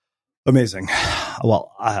 Amazing.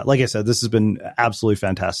 Well, like I said, this has been absolutely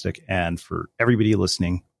fantastic. And for everybody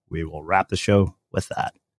listening, we will wrap the show with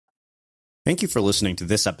that. Thank you for listening to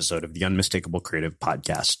this episode of the Unmistakable Creative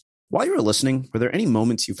Podcast. While you were listening, were there any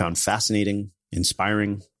moments you found fascinating,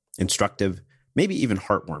 inspiring, instructive, maybe even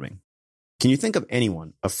heartwarming? Can you think of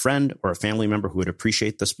anyone, a friend or a family member who would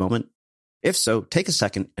appreciate this moment? If so, take a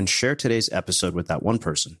second and share today's episode with that one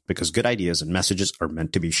person, because good ideas and messages are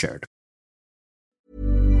meant to be shared.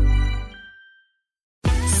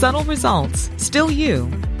 Subtle results, still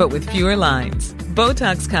you, but with fewer lines.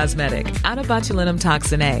 Botox Cosmetic, onabotulinum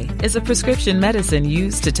toxin A, is a prescription medicine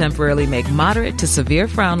used to temporarily make moderate to severe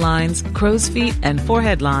frown lines, crow's feet, and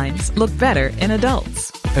forehead lines look better in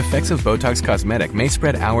adults. Effects of Botox Cosmetic may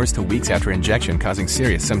spread hours to weeks after injection, causing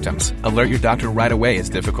serious symptoms. Alert your doctor right away as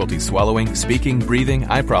difficulty swallowing, speaking, breathing,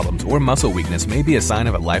 eye problems, or muscle weakness may be a sign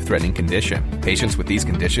of a life-threatening condition. Patients with these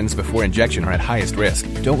conditions before injection are at highest risk.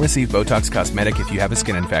 Don't receive Botox Cosmetic if you have a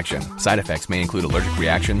skin infection. Side effects may include allergic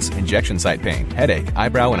reactions, injection site pain, headache,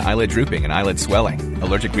 eyebrow and eyelid drooping, and eyelid swelling.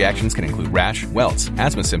 Allergic reactions can include rash, welts,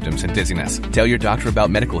 asthma symptoms, and dizziness. Tell your doctor about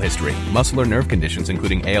medical history, muscle or nerve conditions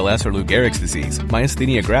including ALS or Lou Gehrig's disease,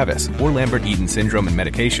 myasthenia gravis, or Lambert-Eaton syndrome, and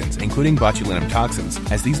medications, including botulinum toxins,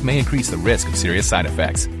 as these may increase the risk of serious side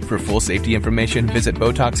effects. For full safety information, visit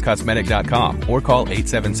BotoxCosmetic.com or call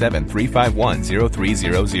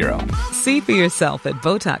 877-351-0300. See for yourself at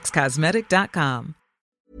BotoxCosmetic.com.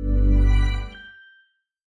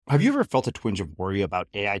 Have you ever felt a twinge of worry about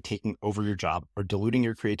AI taking over your job or diluting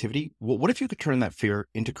your creativity? Well, what if you could turn that fear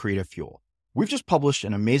into creative fuel? We've just published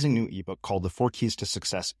an amazing new ebook called The 4 Keys to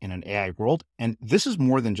Success in an AI World, and this is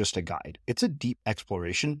more than just a guide. It's a deep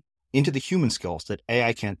exploration into the human skills that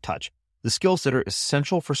AI can't touch, the skills that are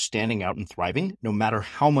essential for standing out and thriving, no matter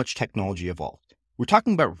how much technology evolved. We're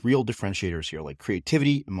talking about real differentiators here, like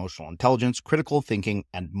creativity, emotional intelligence, critical thinking,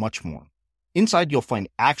 and much more. Inside, you'll find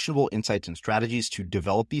actionable insights and strategies to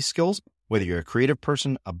develop these skills, whether you're a creative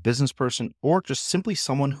person, a business person, or just simply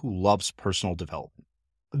someone who loves personal development.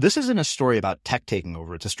 This isn't a story about tech taking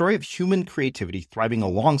over. It's a story of human creativity thriving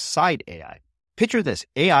alongside AI. Picture this,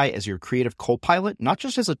 AI as your creative co-pilot, not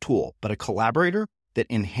just as a tool, but a collaborator that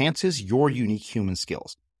enhances your unique human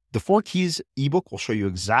skills. The 4 Keys ebook will show you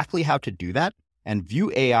exactly how to do that and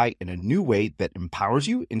view AI in a new way that empowers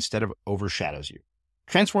you instead of overshadows you.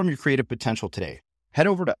 Transform your creative potential today. Head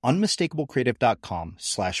over to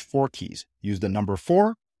unmistakablecreative.com/4keys. Use the number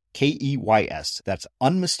 4, KEYS. That's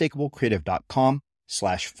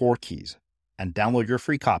unmistakablecreative.com/4keys and download your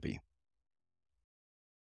free copy.